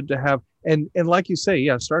 It's good to have, and like you say,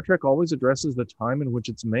 Star Trek always addresses the time in which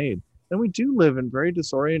it's made. And we do live in very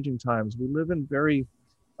disorienting times. We live in very,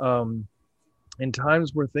 in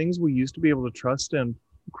times where things we used to be able to trust in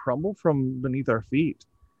crumble from beneath our feet.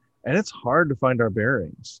 And it's hard to find our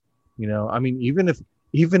bearings. Even if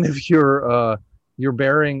your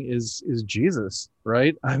bearing is Jesus,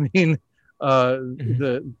 right? The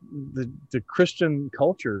Christian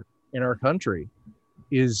culture in our country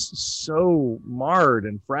is so marred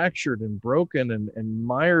and fractured and broken and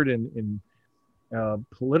mired in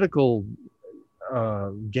political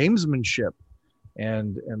gamesmanship,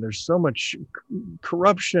 and there's so much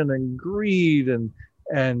corruption and greed and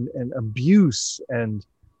abuse, and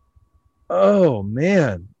oh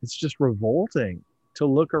man, it's just revolting to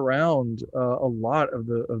look around a lot of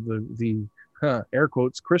the air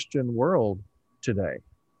quotes Christian world today,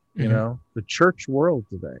 the church world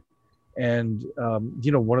today. And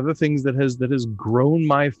one of the things that has grown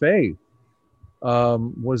my faith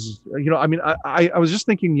was, I was just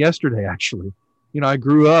thinking yesterday, actually, I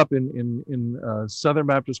grew up in Southern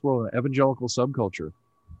Baptist world, an evangelical subculture,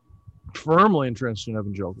 firmly entrenched in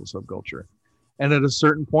evangelical subculture. And at a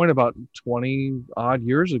certain point, about 20 odd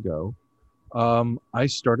years ago, I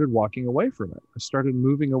started walking away from it. I started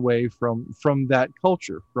moving away from that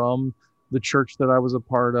culture, from the church that I was a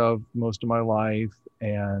part of most of my life.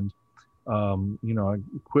 And, I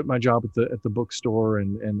quit my job at the bookstore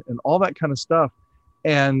and all that kind of stuff.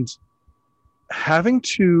 And having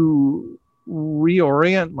to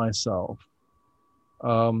reorient myself,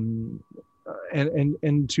 and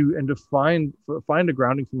to find a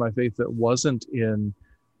grounding for my faith that wasn't in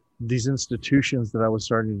these institutions that I was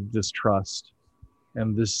starting to distrust,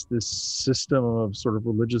 and this system of sort of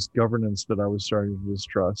religious governance that I was starting to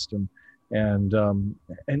distrust, and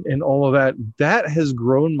all of that has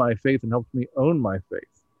grown my faith and helped me own my faith.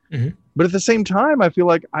 But at the same time, I feel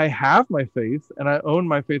like I have my faith and I own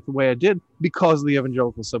my faith the way I did because of the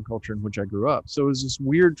evangelical subculture in which I grew up. So it was this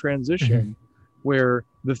weird transition where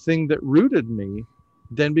the thing that rooted me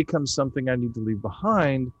then becomes something I need to leave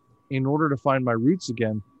behind in order to find my roots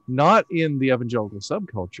again, not in the evangelical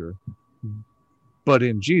subculture, but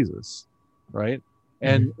in Jesus, right?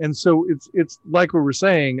 And so it's like we were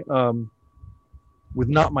saying, with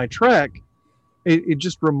Not My Trek, it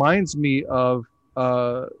just reminds me of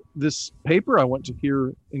this paper I went to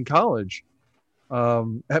hear in college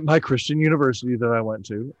at my Christian university that I went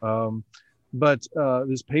to. But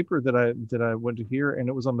this paper that I went to hear, and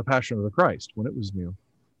it was on the Passion of the Christ when it was new.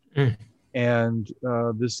 Mm. And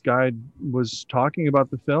this guy was talking about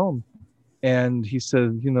the film, and he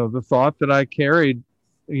said, the thought that I carried,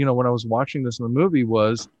 when I was watching this in the movie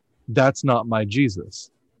was, that's not my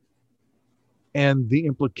Jesus. And the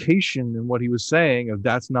implication in what he was saying of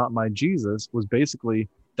that's not my Jesus was basically,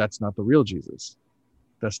 that's not the real Jesus.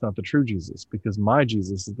 That's not the true Jesus, because my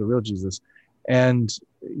Jesus is the real Jesus. And,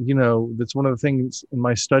 that's one of the things in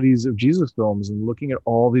my studies of Jesus films and looking at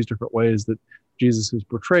all these different ways that Jesus is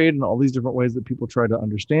portrayed and all these different ways that people try to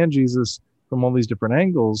understand Jesus from all these different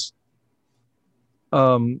angles.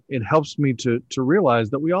 It helps me to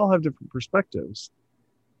realize that we all have different perspectives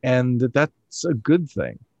and that's a good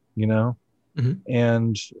thing, mm-hmm.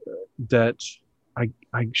 and that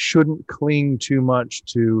I shouldn't cling too much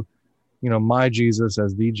to, my Jesus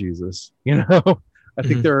as the Jesus, I mm-hmm.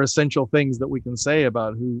 think there are essential things that we can say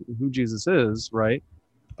about who Jesus is, right?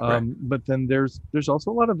 Right. But then there's also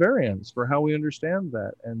a lot of variance for how we understand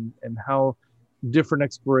that and how different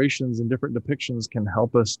explorations and different depictions can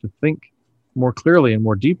help us to think more clearly and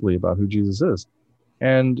more deeply about who Jesus is.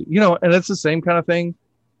 And, and it's the same kind of thing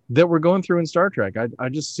that we're going through in Star Trek. I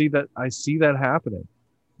just see that happening,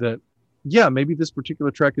 that, yeah, maybe this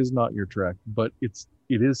particular Trek is not your Trek, but it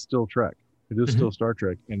is still Trek. It is mm-hmm. still Star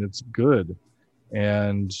Trek, and it's good.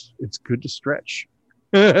 And it's good to stretch.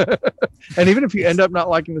 And even if you end up not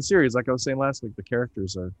liking the series, like I was saying last week, the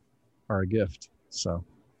characters are a gift. So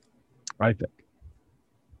I think.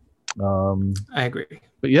 I agree.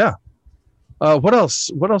 But yeah. What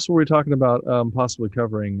else were we talking about, possibly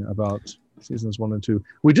covering about seasons 1 and 2?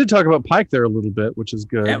 We did talk about Pike there a little bit, which is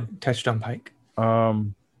good. Yeah, touched on Pike.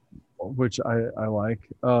 Which I like.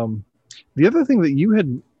 The other thing that you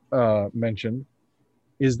had mentioned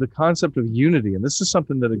is the concept of unity, and this is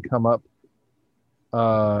something that had come up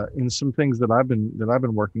in some things that I've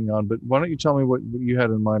been working on. But why don't you tell me what you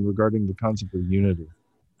had in mind regarding the concept of unity?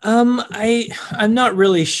 I'm not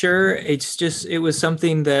really sure. It was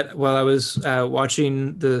something that while I was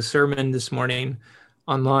watching the sermon this morning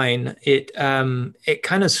online, it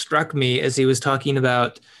kind of struck me as he was talking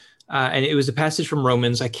about, and it was a passage from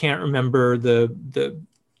Romans. I can't remember the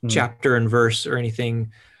chapter and verse or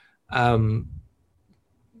anything.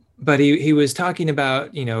 But he was talking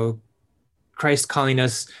about, Christ calling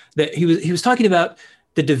us, that he was talking about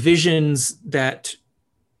the divisions that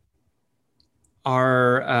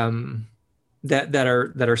are that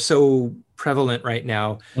are so prevalent right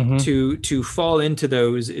now. Mm-hmm. To fall into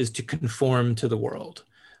those is to conform to the world,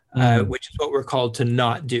 mm-hmm. Which is what we're called to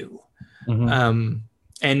not do. Mm-hmm.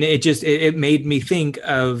 And it made me think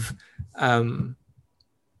of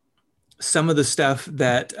some of the stuff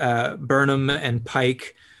that Burnham and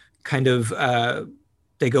Pike kind of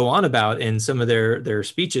they go on about in some of their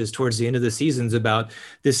speeches towards the end of the seasons about,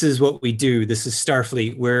 this is what we do. This is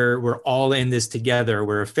Starfleet. We're all in this together.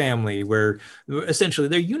 We're a family. We're essentially,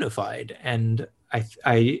 they're unified. And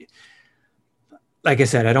I like I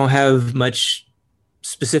said, I don't have much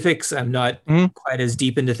specifics. I'm not quite as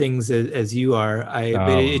deep into things as you are.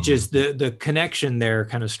 But it just, the connection there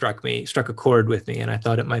kind of struck a chord with me. And I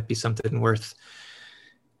thought it might be something worth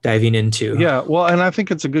diving into. Yeah, well, and I think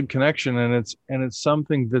it's a good connection, and it's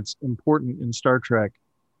something that's important in Star Trek,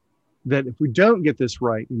 that if we don't get this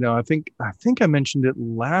right, I think I mentioned it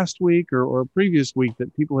last week or a previous week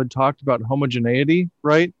that people had talked about homogeneity,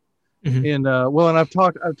 right? Mm-hmm. And I've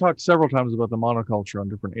talked several times about the monoculture on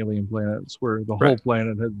different alien planets where the whole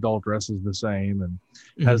planet all dresses the same and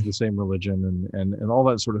mm-hmm. has the same religion and all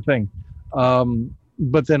that sort of thing.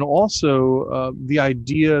 But then also the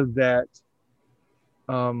idea that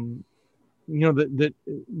that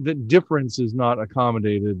difference is not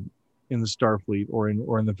accommodated in the Starfleet or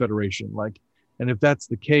in the Federation. And if that's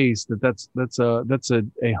the case, that's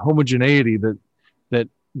a homogeneity that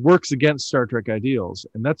works against Star Trek ideals,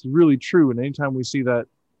 and that's really true. And anytime we see that,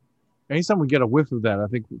 anytime we get a whiff of that, I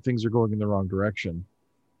think things are going in the wrong direction.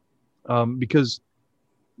 Because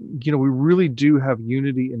we really do have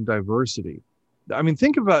unity in diversity. I mean,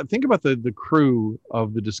 think about the crew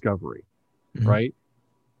of the Discovery, mm-hmm. right?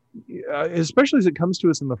 Especially as it comes to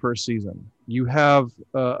us in the first season, you have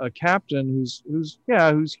a captain who's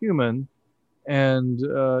human, and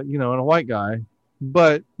and a white guy,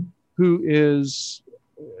 but who is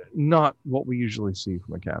not what we usually see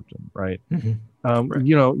from a captain, right? Mm-hmm. Right.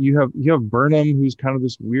 You have Burnham, who's kind of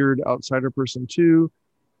this weird outsider person too,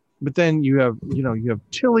 but then you have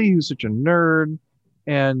Tilly, who's such a nerd,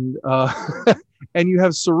 and And you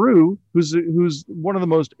have Saru, who's one of the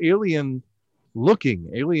most alien looking,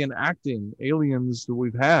 alien acting aliens that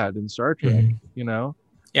we've had in Star Trek, you know?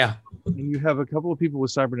 Yeah. And you have a couple of people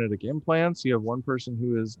with cybernetic implants. You have one person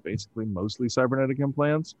who is basically mostly cybernetic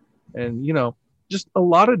implants. And, you know, just a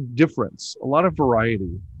lot of difference, a lot of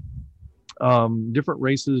variety. Different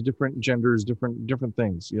races, different genders, different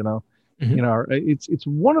things, you know. You know, it's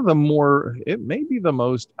one of the more, it may be the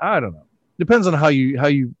most, I don't know. Depends on how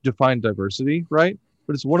you define diversity, right?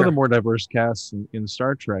 But it's one of the more diverse casts in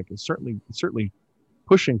Star Trek. It's certainly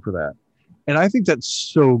pushing for that. And I think that's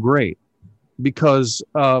so great because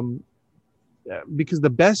the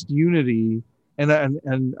best unity,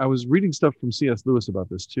 and I was reading stuff from C.S. Lewis about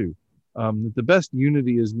this too, that the best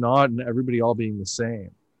unity is not in everybody all being the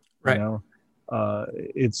same. Right. You know?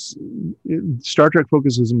 Star Trek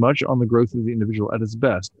focuses much on the growth of the individual at its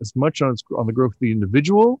best, as much on the growth of the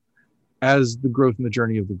individual as the growth in the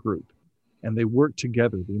journey of the group. And they work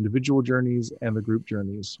together. The individual journeys and the group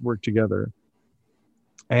journeys work together.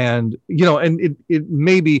 And, you know, and it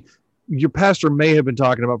may be, your pastor may have been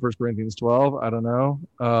talking about 1 Corinthians 12. I don't know.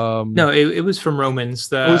 No, it was from Romans.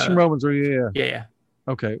 It was from Romans. Yeah.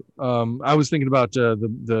 Okay. I was thinking about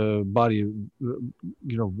the body, you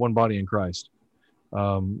know, one body in Christ.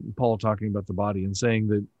 Paul talking about the body and saying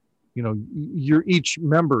that, you know, you're each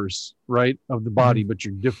members, right, of the body, but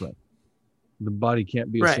you're different. The body can't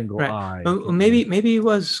be a single eye. Well, maybe it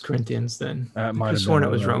was Corinthians then. I might have sworn it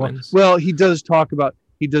was Romans. Well, he does talk about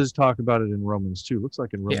it in Romans too. Looks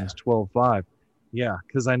like in Romans 12:5. Yeah,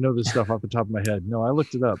 because I know this stuff off the top of my head. No, I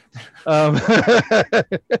looked it up.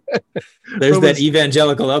 There's that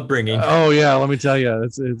evangelical upbringing. Oh yeah, let me tell you,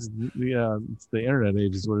 it's the internet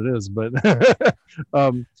age is what it is. But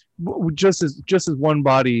just as one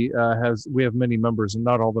body we have many members, and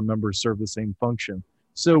not all the members serve the same function.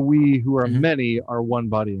 So we who are many are one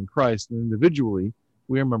body in Christ, and individually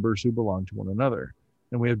we are members who belong to one another,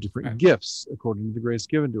 and we have different gifts according to the grace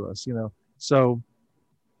given to us. You know, so.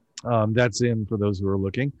 That's in for those who are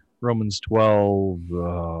looking. Romans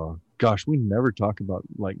 12. Gosh, we never talk about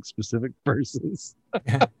like specific verses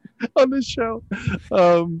on this show.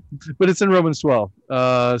 But it's in Romans 12,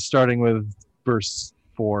 starting with verse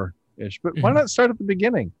 4-ish. But why not start at the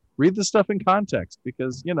beginning? Read the stuff in context,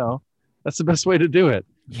 because, you know, that's the best way to do it.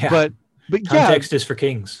 Yeah. But context is for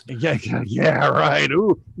kings. Yeah, right.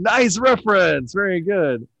 Ooh, nice reference. Very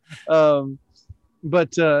good.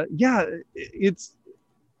 It's,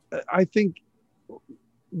 I think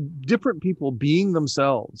different people being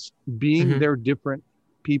themselves, being their different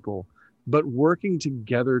people, but working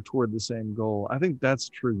together toward the same goal. I think that's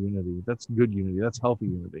true unity. That's good unity. That's healthy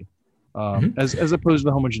unity. As opposed to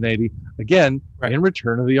the homogeneity, again, in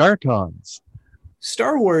Return of the Archons.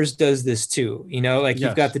 Star Wars does this too, you know, like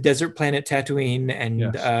you've got the desert planet Tatooine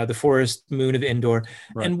and the forest moon of Endor.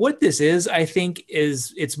 Right. And what this is, I think,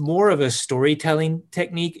 is it's more of a storytelling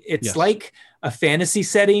technique. It's like a fantasy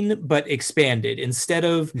setting, but expanded. Instead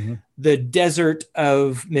of the desert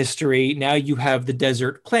of mystery, now you have the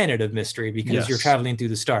desert planet of mystery, because you're traveling through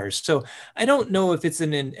the stars. So I don't know if it's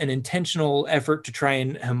an intentional effort to try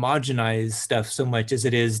and homogenize stuff so much as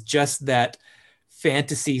it is just that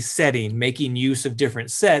fantasy setting, making use of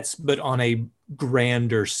different sets, but on a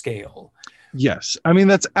grander scale. Yes. I mean,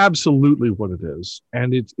 that's absolutely what it is.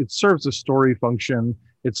 And it serves a story function.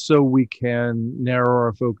 It's so we can narrow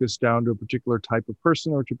our focus down to a particular type of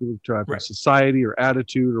person or a particular type of society or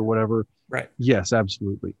attitude or whatever. Right. Yes,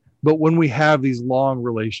 absolutely. But when we have these long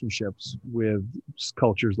relationships with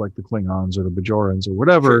cultures like the Klingons or the Bajorans or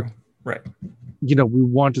whatever, you know, we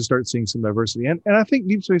want to start seeing some diversity. And I think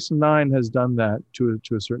Deep Space Nine has done that to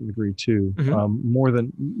a certain degree too, more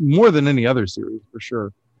than any other series for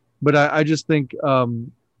sure. But I just think, I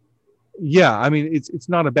mean, it's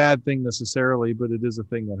not a bad thing necessarily, but it is a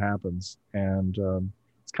thing that happens, and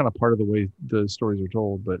it's kind of part of the way the stories are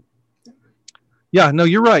told. But yeah, no,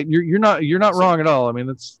 you're right. You're not wrong at all. I mean,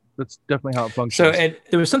 that's definitely how it functions. So, and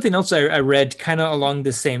there was something else I read kind of along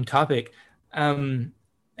the same topic, and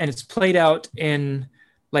it's played out in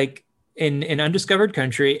Undiscovered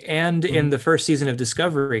Country and in the first season of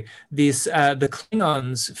Discovery. These the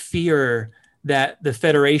Klingons fear that the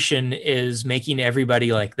Federation is making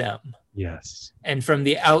everybody like them. Yes. And from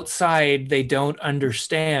the outside, they don't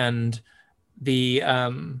understand the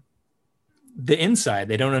inside.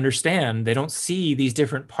 They don't understand. They don't see these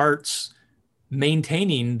different parts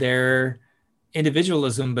maintaining their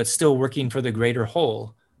individualism, but still working for the greater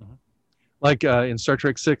whole. Like in Star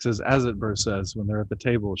Trek 6, as Azitber says, when they're at the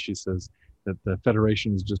table, she says that the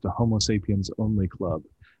Federation is just a Homo sapiens only club.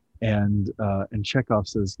 And Chekhov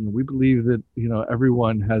says, you know, we believe that, you know,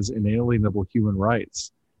 everyone has inalienable human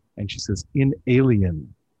rights. And she says, in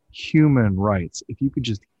Alien, human rights, if you could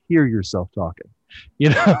just hear yourself talking,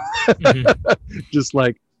 just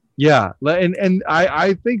like, yeah. And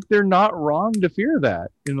I think they're not wrong to fear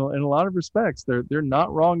that. In a lot of respects, they're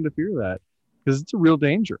not wrong to fear that, because it's a real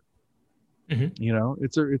danger.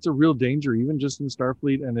 It's a real danger, even just in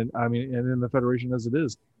Starfleet and in the Federation as it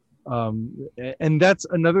is. And that's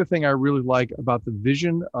another thing I really like about the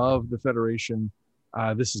vision of the Federation.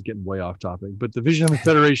 This is getting way off topic, but the vision of the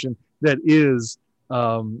Federation that is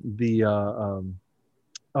I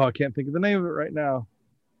can't think of the name of it right now.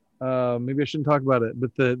 Maybe I shouldn't talk about it,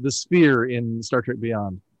 but the sphere in Star Trek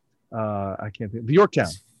Beyond. I can't think. The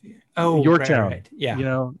Yorktown. Oh, Yorktown. Right.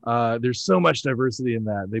 Yeah. There's so much diversity in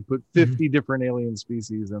that. They put 50 different alien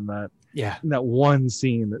species in that. Yeah. In that one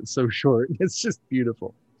scene that's so short. It's just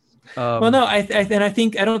beautiful. Well, no, I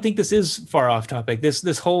don't think this is far off topic.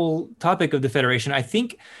 This whole topic of the Federation, I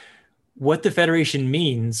think what the Federation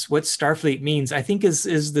means, what Starfleet means, I think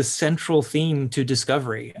is the central theme to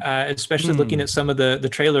Discovery, especially looking at some of the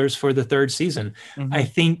trailers for the third season. I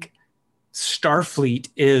think Starfleet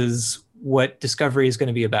is what Discovery is going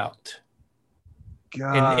to be about.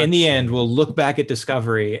 In the end, we'll look back at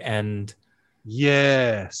Discovery and...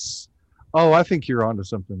 Yes. Oh, I think you're onto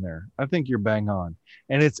something there. I think you're bang on.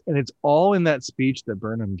 And it's all in that speech that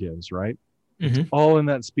Burnham gives, right? It's all in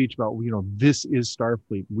that speech about, this is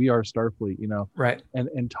Starfleet. We are Starfleet, Right.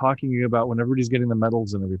 And talking about when everybody's getting the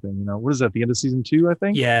medals and everything, what is that, the end of season 2, I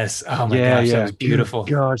think? Yes. Oh my gosh, that was beautiful.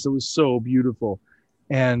 Gosh, that was so beautiful.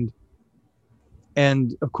 And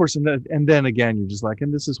of course, and then again, you're just like,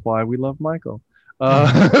 and this is why we love Michael.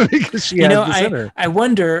 Because she has the center. I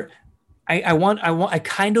wonder... I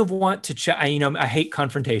kind of want to I hate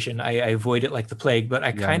confrontation. I avoid it like the plague, but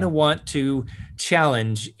I kind of want to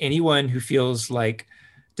challenge anyone who feels like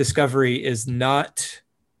Discovery is not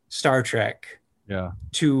Star Trek. Yeah.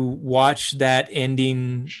 To watch that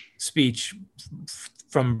ending speech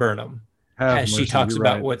from Burnham as she talks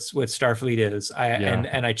about what Starfleet is.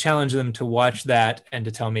 And I challenge them to watch that and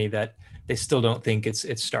to tell me that they still don't think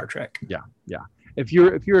it's Star Trek. Yeah. Yeah. If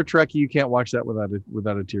you're a Trekkie, you can't watch that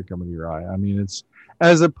without a tear coming to your eye. I mean, it's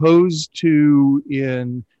as opposed to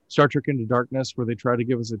in Star Trek Into Darkness, where they try to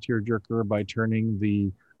give us a tearjerker by turning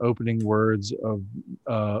the opening words of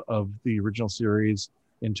the original series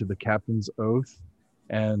into the captain's oath,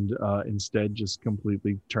 and instead just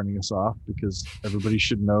completely turning us off because everybody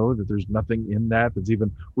should know that there's nothing in that that's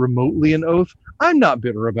even remotely an oath. I'm not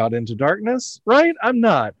bitter about Into Darkness, right? I'm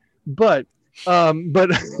not, but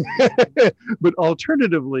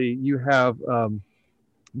alternatively, you have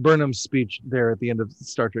Burnham's speech there at the end of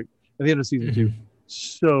Star Trek, at the end of season 2.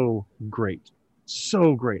 So great,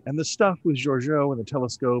 and the stuff with Georgiou and the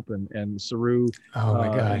telescope and Saru. Oh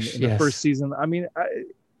my gosh! In the first season, I mean,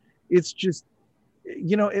 it's just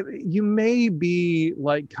you may be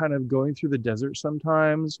like kind of going through the desert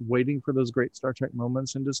sometimes, waiting for those great Star Trek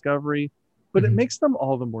moments in Discovery, but it makes them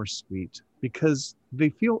all the more sweet because they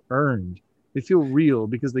feel earned. They feel real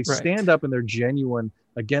because they stand up and they're genuine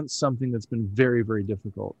against something that's been very, very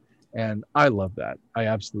difficult. And I love that. I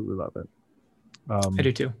absolutely love it. I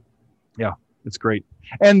do too. Yeah, it's great.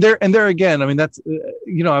 And there again, I mean, that's,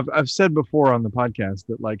 I've said before on the podcast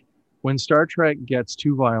that like when Star Trek gets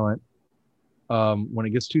too violent, when it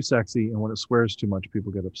gets too sexy, and when it swears too much,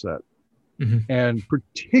 people get upset. And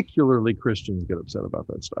particularly Christians get upset about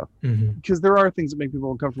that stuff because there are things that make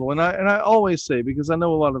people uncomfortable. And I always say, because I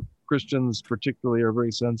know a lot of Christians particularly are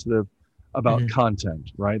very sensitive about content,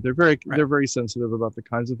 right? They're very sensitive about the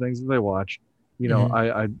kinds of things that they watch.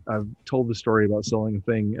 I've told the story about selling a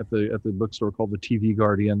thing at the bookstore called the TV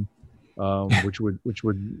Guardian, which would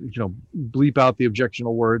bleep out the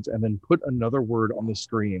objectionable words and then put another word on the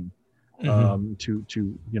screen to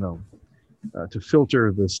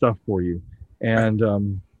filter the stuff for you. And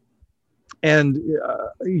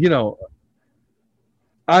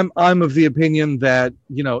I'm of the opinion that,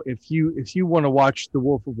 if you want to watch The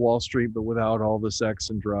Wolf of Wall Street, but without all the sex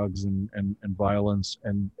and drugs and violence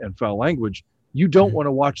and foul language, you don't want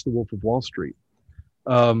to watch The Wolf of Wall Street.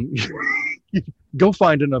 Go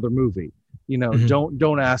find another movie.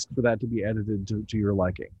 Don't ask for that to be edited to your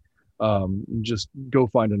liking. Just go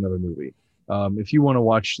find another movie. If you want to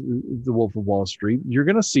watch The Wolf of Wall Street, you're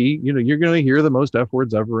going to see, you're going to hear the most F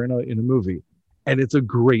words ever in a movie. And it's a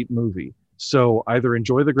great movie. So either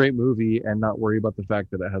enjoy the great movie and not worry about the fact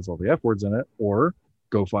that it has all the F words in it, or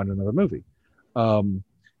go find another movie. But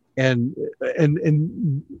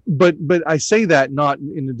I say that not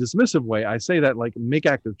in a dismissive way. I say that like make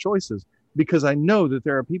active choices, because I know that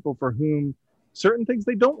there are people for whom certain things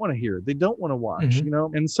they don't want to hear, they don't want to watch, Mm-hmm. you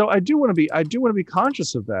know. And so I do want to be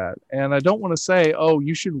conscious of that, and I don't want to say, oh,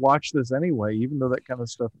 you should watch this anyway, even though that kind of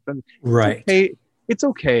stuff offends. Right. It's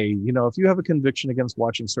okay, you know, if you have a conviction against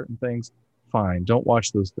watching certain things, fine, don't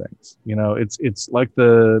watch those things, you know. It's like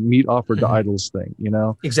the meat offered to idols thing, you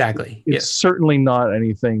know. Exactly. It's certainly not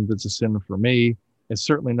anything that's a sin for me. It's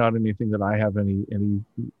certainly not anything that I have any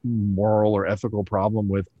moral or ethical problem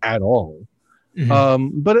with at all.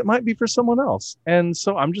 Mm-hmm. But it might be for someone else, and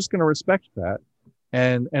so I'm just going to respect that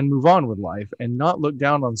and move on with life, and not look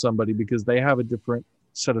down on somebody because they have a different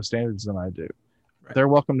set of standards than I do. Right. They're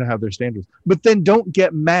welcome to have their standards, but then don't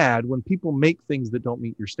get mad when people make things that don't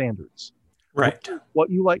meet your standards. Right. What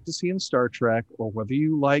you like to see in Star Trek, or whether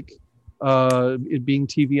you like it being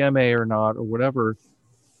TVMA or not, or whatever,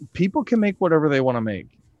 people can make whatever they want to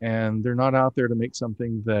make, and they're not out there to make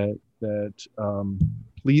something that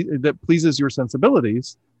pleases your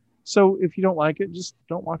sensibilities. So if you don't like it, just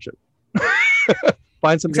don't watch it.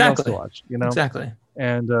 Find something else to watch, you know. Exactly.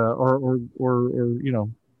 And or you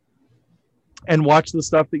know, and watch the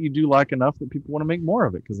stuff that you do like enough that people want to make more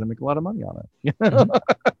of it because they make a lot of money on it. Mm-hmm.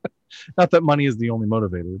 Not that money is the only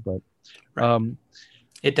motivator, but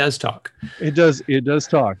it does talk. It does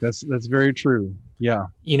talk. That's very true. Yeah.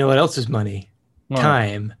 You know what else is money?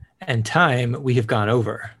 Time. And time we have gone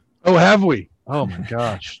over. Oh, have we? Oh my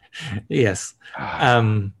gosh. Yes.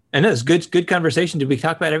 And it was good conversation. Did we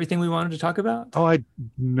talk about everything we wanted to talk about? Oh,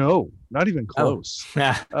 no, not even close.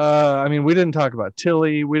 Oh. I mean, we didn't talk about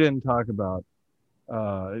Tilly. We didn't talk about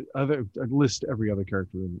list every other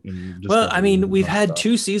character in Discovery. Well, I mean, we've had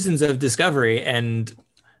 2 seasons of Discovery and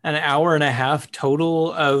an hour and a half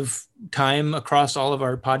total of time across all of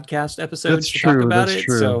our podcast episodes to talk about it.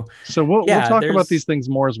 True. So we'll talk about these things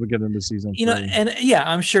more as we get into season 3. You know, and yeah,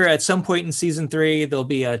 I'm sure at some point in season 3 there'll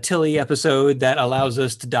be a Tilly episode that allows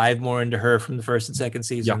us to dive more into her from the first and second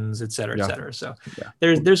seasons, et cetera, et cetera. So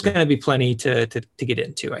there's going to be plenty to get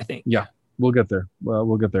into, I think. Yeah. We'll get there.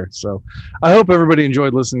 We'll get there. So I hope everybody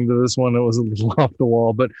enjoyed listening to this one. It was a little off the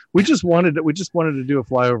wall, but we just wanted to do a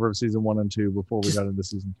flyover of season 1 and 2 before we got into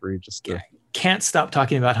season 3. Can't stop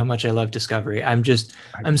talking about how much I love Discovery. I'm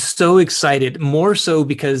so excited, more so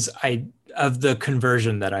because of the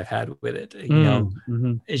conversion that I've had with it. You know,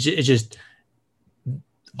 it's just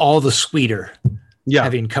all the sweeter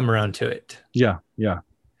having come around to it. Yeah. Yeah.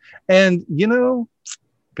 And you know,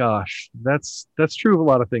 gosh, that's true of a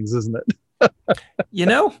lot of things, isn't it? You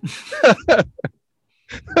know, I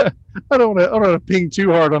don't want to ping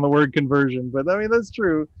too hard on the word conversion, but I mean that's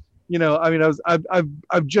true. You know, I mean,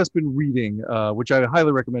 I've just been reading, which I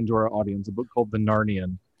highly recommend to our audience, a book called The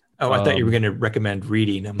Narnian. Oh, I thought you were going to recommend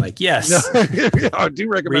reading. I'm like, yes, no, I do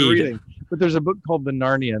recommend reading. But there's a book called The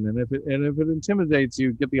Narnian, and if it intimidates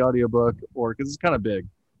you, get the audiobook, or because it's kind of big,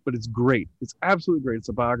 but it's great. It's absolutely great. It's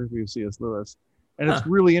a biography of C.S. Lewis. And it's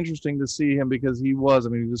really interesting to see him because he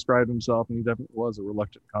described himself, and he definitely was a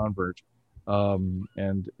reluctant convert,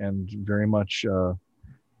 and very much,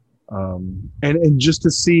 and just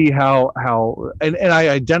to see how I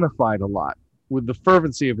identified a lot with the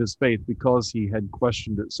fervency of his faith because he had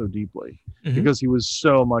questioned it so deeply, because he was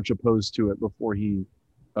so much opposed to it before he,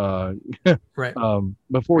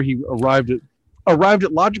 before he arrived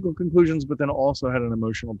at logical conclusions, but then also had an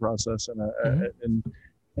emotional process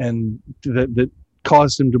and that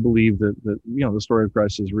caused him to believe that you know the story of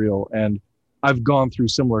Christ is real. And I've gone through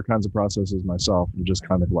similar kinds of processes myself, and just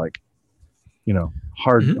kind of like, you know,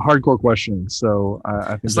 hardcore questioning. So I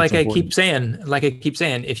think it's like I keep saying,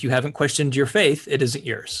 if you haven't questioned your faith, it isn't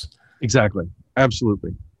yours. Exactly.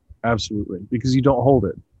 Absolutely. Because you don't hold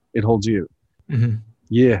it; it holds you.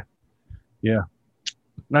 Yeah.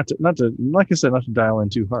 Not to like I said, not to dial in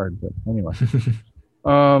too hard, but anyway.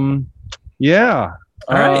 Yeah.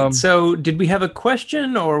 All right. So did we have a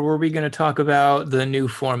question, or were we going to talk about the new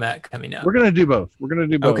format coming up? We're going to do both.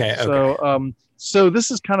 Okay. So this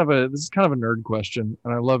is kind of a nerd question,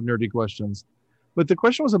 and I love nerdy questions. But the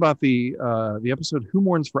question was about the episode "Who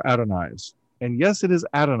Mourns for Adonais?" And yes, it is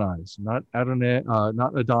Adonais, not Adonai,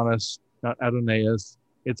 not Adonis, not Adonais.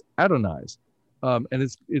 It's Adonais. And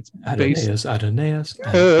it's based Adonais.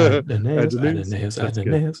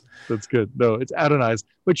 That's good. No, it's Adonais,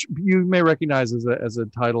 which you may recognize as a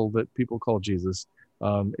title that people call Jesus.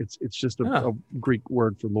 It's just a Greek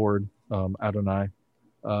word for Lord, Adonai.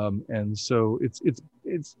 And so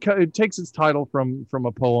it takes its title from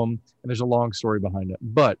a poem, and there's a long story behind it.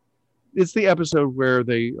 But it's the episode where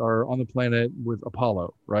they are on the planet with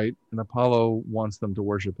Apollo, right? And Apollo wants them to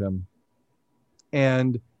worship him.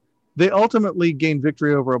 And they ultimately gain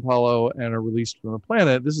victory over Apollo and are released from the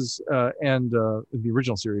planet. This is in the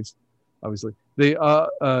original series, obviously. They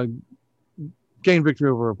gain victory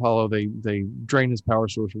over Apollo. They drain his power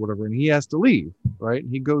source or whatever, and he has to leave, right?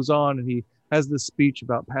 And he goes on and he has this speech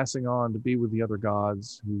about passing on to be with the other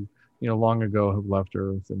gods who, long ago have left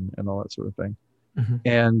Earth and all that sort of thing.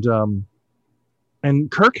 Mm-hmm.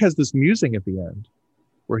 And Kirk has this musing at the end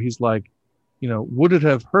where he's like, would it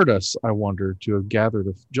have hurt us, I wonder, to have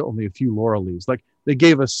gathered only a few laurel leaves? Like, they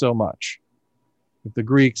gave us so much. Like the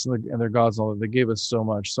Greeks and their gods and all that, they gave us so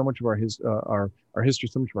much. So much of our history,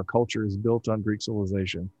 so much of our culture is built on Greek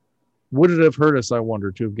civilization. Would it have hurt us, I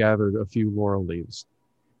wonder, to have gathered a few laurel leaves?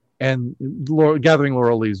 And gathering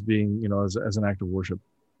laurel leaves being, as an act of worship.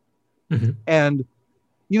 Mm-hmm. And,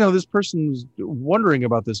 this person's wondering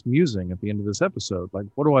about this musing at the end of this episode. Like,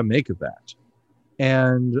 what do I make of that?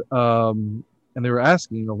 And they were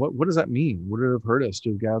asking, what does that mean? Would it have hurt us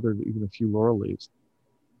to have gathered even a few laurel leaves?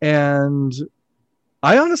 And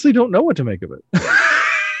I honestly don't know what to make of it.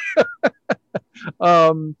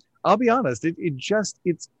 I'll be honest.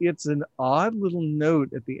 It's an odd little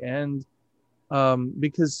note at the end,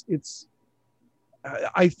 because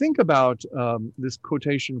I think about this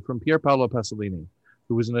quotation from Pier Paolo Pasolini,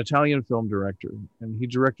 who was an Italian film director, and he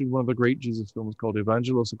directed one of the great Jesus films called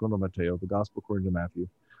Evangelo secondo Matteo, the Gospel according to Matthew,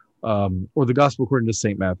 or the Gospel according to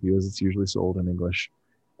Saint Matthew, as it's usually sold in English,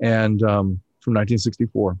 and from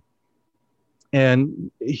 1964.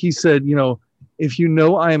 And he said, if you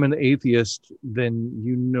know I am an atheist, then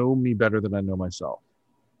you know me better than I know myself.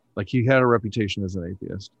 Like, he had a reputation as an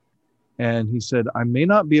atheist. And he said, I may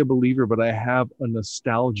not be a believer, but I have a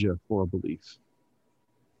nostalgia for a belief.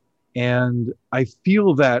 And I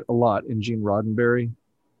feel that a lot in Gene Roddenberry,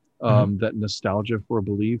 that nostalgia for a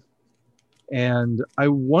belief. And I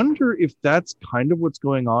wonder if that's kind of what's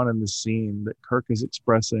going on in the scene, that Kirk is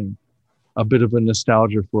expressing a bit of a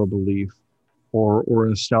nostalgia for a belief, or a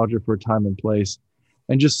nostalgia for a time and place,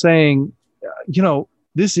 and just saying,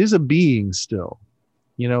 this is a being still.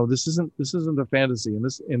 This isn't a fantasy.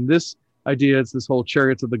 And this idea, it's this whole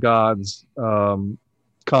chariots of the gods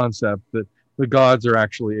concept, that the gods are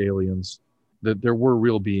actually aliens, that there were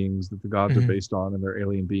real beings that the gods are based on, and they're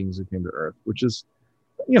alien beings who came to Earth, which is,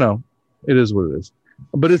 it is what it is.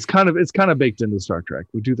 But it's kind of baked into Star Trek.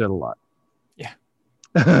 We do that a lot. Yeah.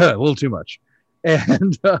 A little too much.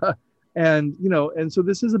 And so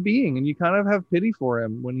this is a being, and you kind of have pity for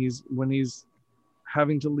him when he's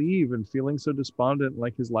having to leave and feeling so despondent,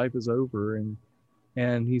 like his life is over.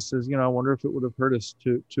 And he says, I wonder if it would have hurt us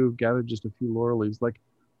to have gathered just a few laurel leaves. Like,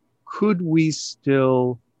 could we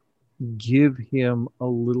still give him a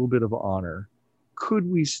little bit of honor? Could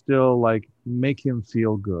we still make him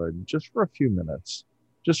feel good just for a few minutes,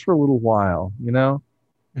 just for a little while,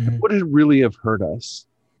 Mm-hmm. Would it really have hurt us?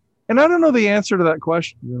 And I don't know the answer to that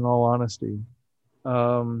question, in all honesty.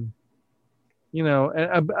 And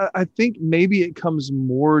I think maybe it comes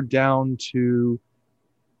more down to,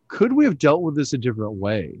 could we have dealt with this a different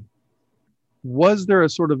way? Was there a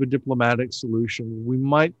sort of a diplomatic solution? We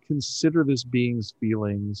might consider this being's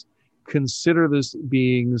feelings, consider this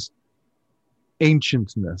being's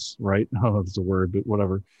ancientness, right? I don't know if it's a word, but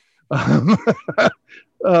whatever.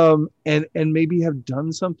 And maybe have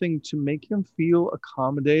done something to make him feel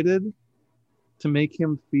accommodated, to make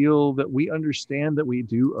him feel that we understand that we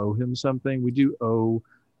do owe him something. We do owe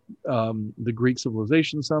the Greek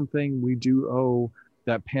civilization something. We do owe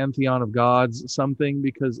that pantheon of gods something,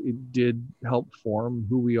 because it did help form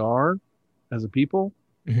who we are as a people.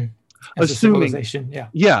 Mm-hmm. Assuming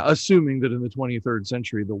that in the 23rd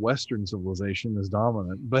century the Western civilization is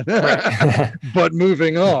dominant, but right. But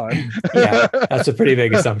moving on. Yeah, that's a pretty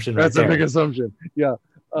big assumption. That's a big assumption. Yeah.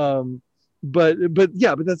 But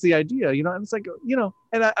that's the idea, and it's like,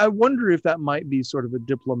 and I wonder if that might be sort of a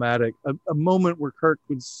diplomatic, a moment where Kirk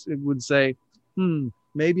would say,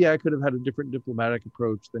 maybe I could have had a different diplomatic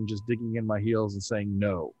approach than just digging in my heels and saying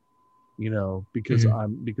no, because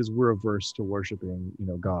because we're averse to worshiping,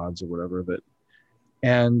 gods or whatever. But,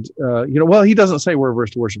 and, he doesn't say we're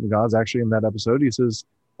averse to worshiping gods. Actually, in that episode, he says,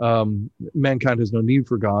 mankind has no need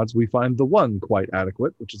for gods. We find the one quite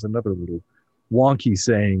adequate, which is another little wonky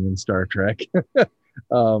saying in Star Trek that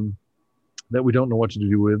we don't know what to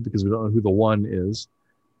do with, because we don't know who the one is.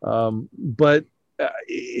 But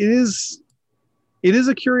it is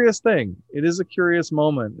a curious thing. It is a curious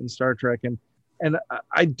moment in Star Trek. And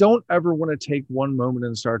I don't ever want to take one moment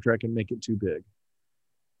in Star Trek and make it too big.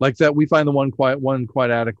 Like that, we find the one quite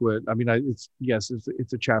adequate. I mean, it's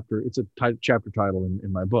a chapter. It's a chapter title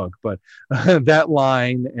in my book. But that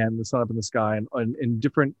line and the sun up in the sky and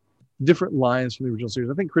different lines from the original series,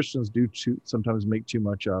 I think Christians do sometimes make too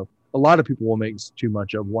much of. A lot of people will make too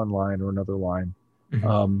much of one line or another line,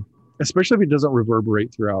 especially if it doesn't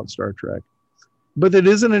reverberate throughout Star Trek. But it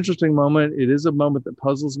is an interesting moment. It is a moment that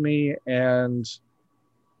puzzles me, and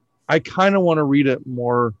I kind of want to read it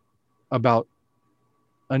more about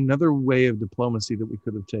another way of diplomacy that we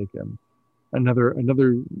could have taken, another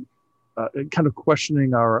kind of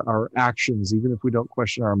questioning our actions, even if we don't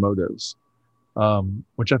question our motives,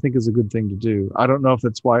 which I think is a good thing to do. I don't know if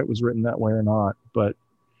that's why it was written that way or not, but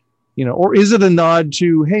or is it a nod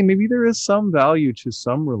to, hey, maybe there is some value to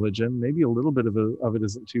some religion, maybe a little bit of it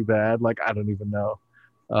isn't too bad. Like, I don't even know.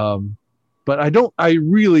 But I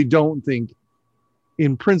really don't think,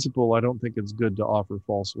 in principle, I don't think it's good to offer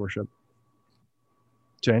false worship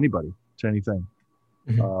to anybody, to anything.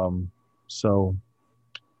 Mm-hmm. So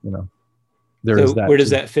there is that. Where does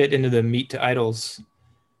that fit into the meat to idols?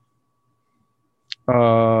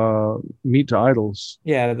 Meat to idols.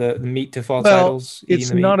 Yeah, the meat to false idols.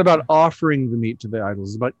 It's not about offering the meat to the idols.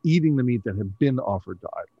 It's about eating the meat that had been offered to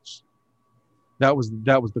idols. That was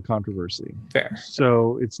the controversy. Fair.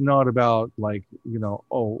 So it's not about like, no,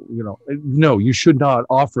 you should not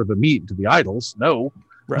offer the meat to the idols. No.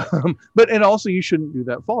 Right. And also you shouldn't do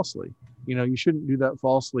that falsely. You shouldn't do that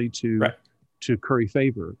falsely to curry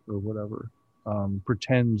favor or whatever.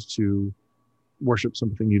 Pretend to worship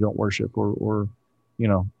something you don't worship or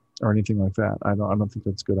anything like that. I don't think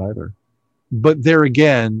that's good either. But there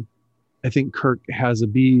again, I think Kirk has a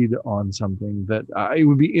bead on something that it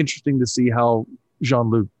would be interesting to see how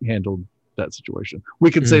Jean-Luc handled that situation.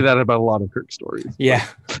 We could say that about a lot of Kirk stories. Yeah.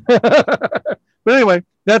 But anyway,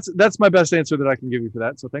 that's my best answer that I can give you for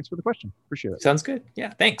that. So thanks for the question. Appreciate it. Sounds good.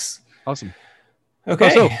 Yeah, thanks. Awesome.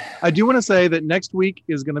 Okay. So I do want to say that next week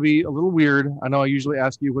is going to be a little weird. I know I usually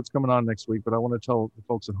ask you what's coming on next week, but I want to tell the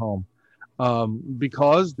folks at home,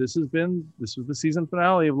 because this was the season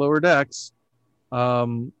finale of Lower Decks.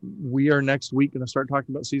 We are next week going to start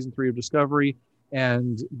talking about season 3 of Discovery,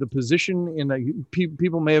 and the position in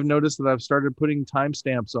people may have noticed that I've started putting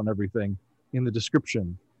timestamps on everything in the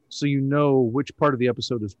description, so you know which part of the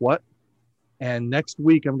episode is what. And next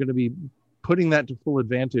week I'm going to be putting that to full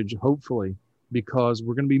advantage, hopefully, because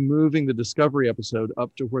we're going to be moving the Discovery episode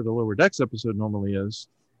up to where the Lower Decks episode normally is.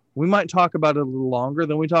 We might talk about it a little longer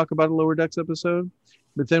than we talk about a Lower Decks episode.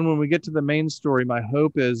 But then when we get to the main story, my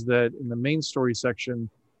hope is that in the main story section,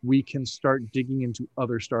 we can start digging into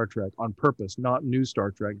other Star Trek on purpose, not new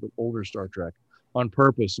Star Trek, but older Star Trek on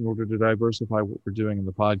purpose in order to diversify what we're doing in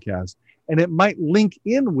the podcast. And it might link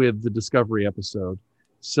in with the Discovery episode.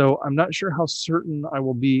 So I'm not sure how certain I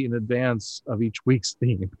will be in advance of each week's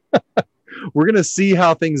theme. We're going to see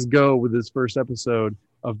how things go with this first episode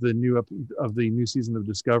of the new season of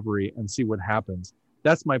Discovery and see what happens.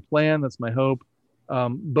 That's my plan. That's my hope.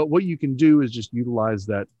 But what you can do is just utilize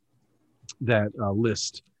that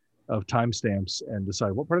list of timestamps and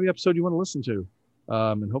decide what part of the episode you want to listen to.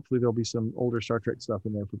 And hopefully there'll be some older Star Trek stuff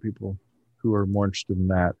in there for people who are more interested in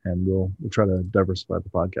that. And we'll try to diversify the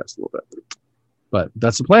podcast a little bit. But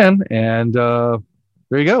that's the plan. And there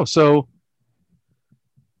you go. So,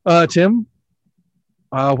 Tim,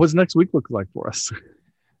 what's next week look like for us?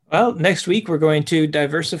 Well, next week we're going to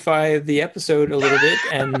diversify the episode a little bit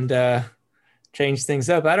and change things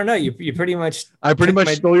up. I don't know. You pretty much. I pretty much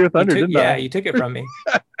stole your thunder, didn't I? Yeah, you took it from me.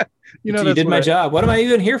 You did my job. What am I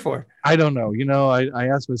even here for? I don't know. I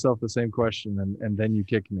asked myself the same question, and then you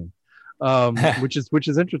kicked me, which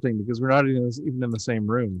is interesting because we're not even in the same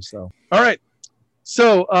room. So, all right.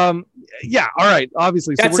 So, yeah. All right.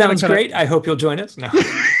 Obviously, that sounds great. I hope you'll join us. No.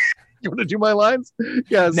 You want to do my lines?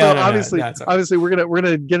 Yeah. So obviously, we're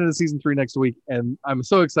gonna get into season 3 next week, and I'm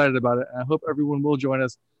so excited about it. I hope everyone will join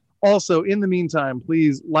us. Also, in the meantime,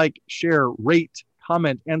 please like, share, rate,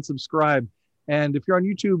 comment, and subscribe. And if you're on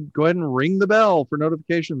YouTube, go ahead and ring the bell for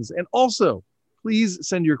notifications. And also, please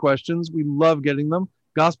send your questions. We love getting them.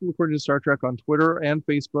 Gospel According to Star Trek on Twitter and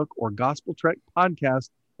Facebook, or Gospel Trek Podcast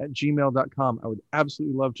 @gmail.com. I would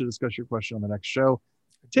absolutely love to discuss your question on the next show.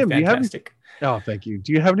 Tim, fantastic. Thank you.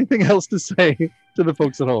 Do you have anything else to say to the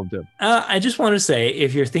folks at home, Tim? I just want to say,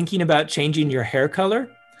 if you're thinking about changing your hair color,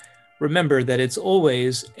 remember that it's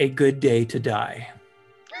always a good day to die.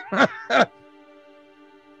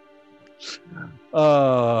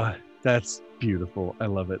 That's beautiful. I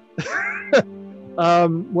love it.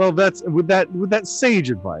 Well, that's with that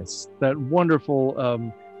sage advice, that wonderful,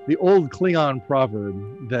 the old Klingon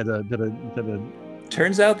proverb that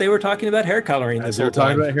turns out they were talking about hair coloring this whole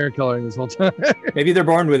time. Talking about hair coloring this whole time. Maybe they're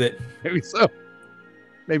born with it. Maybe so.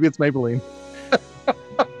 Maybe it's Maybelline. All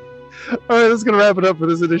right, that's going to wrap it up for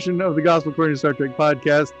this edition of the Gospel According to Star Trek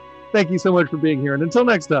podcast. Thank you so much for being here. And until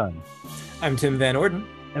next time, I'm Tim Van Orden.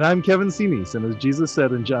 And I'm Kevin Seamies. And as Jesus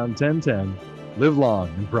said in John 10:10, live long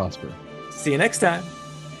and prosper. See you next time.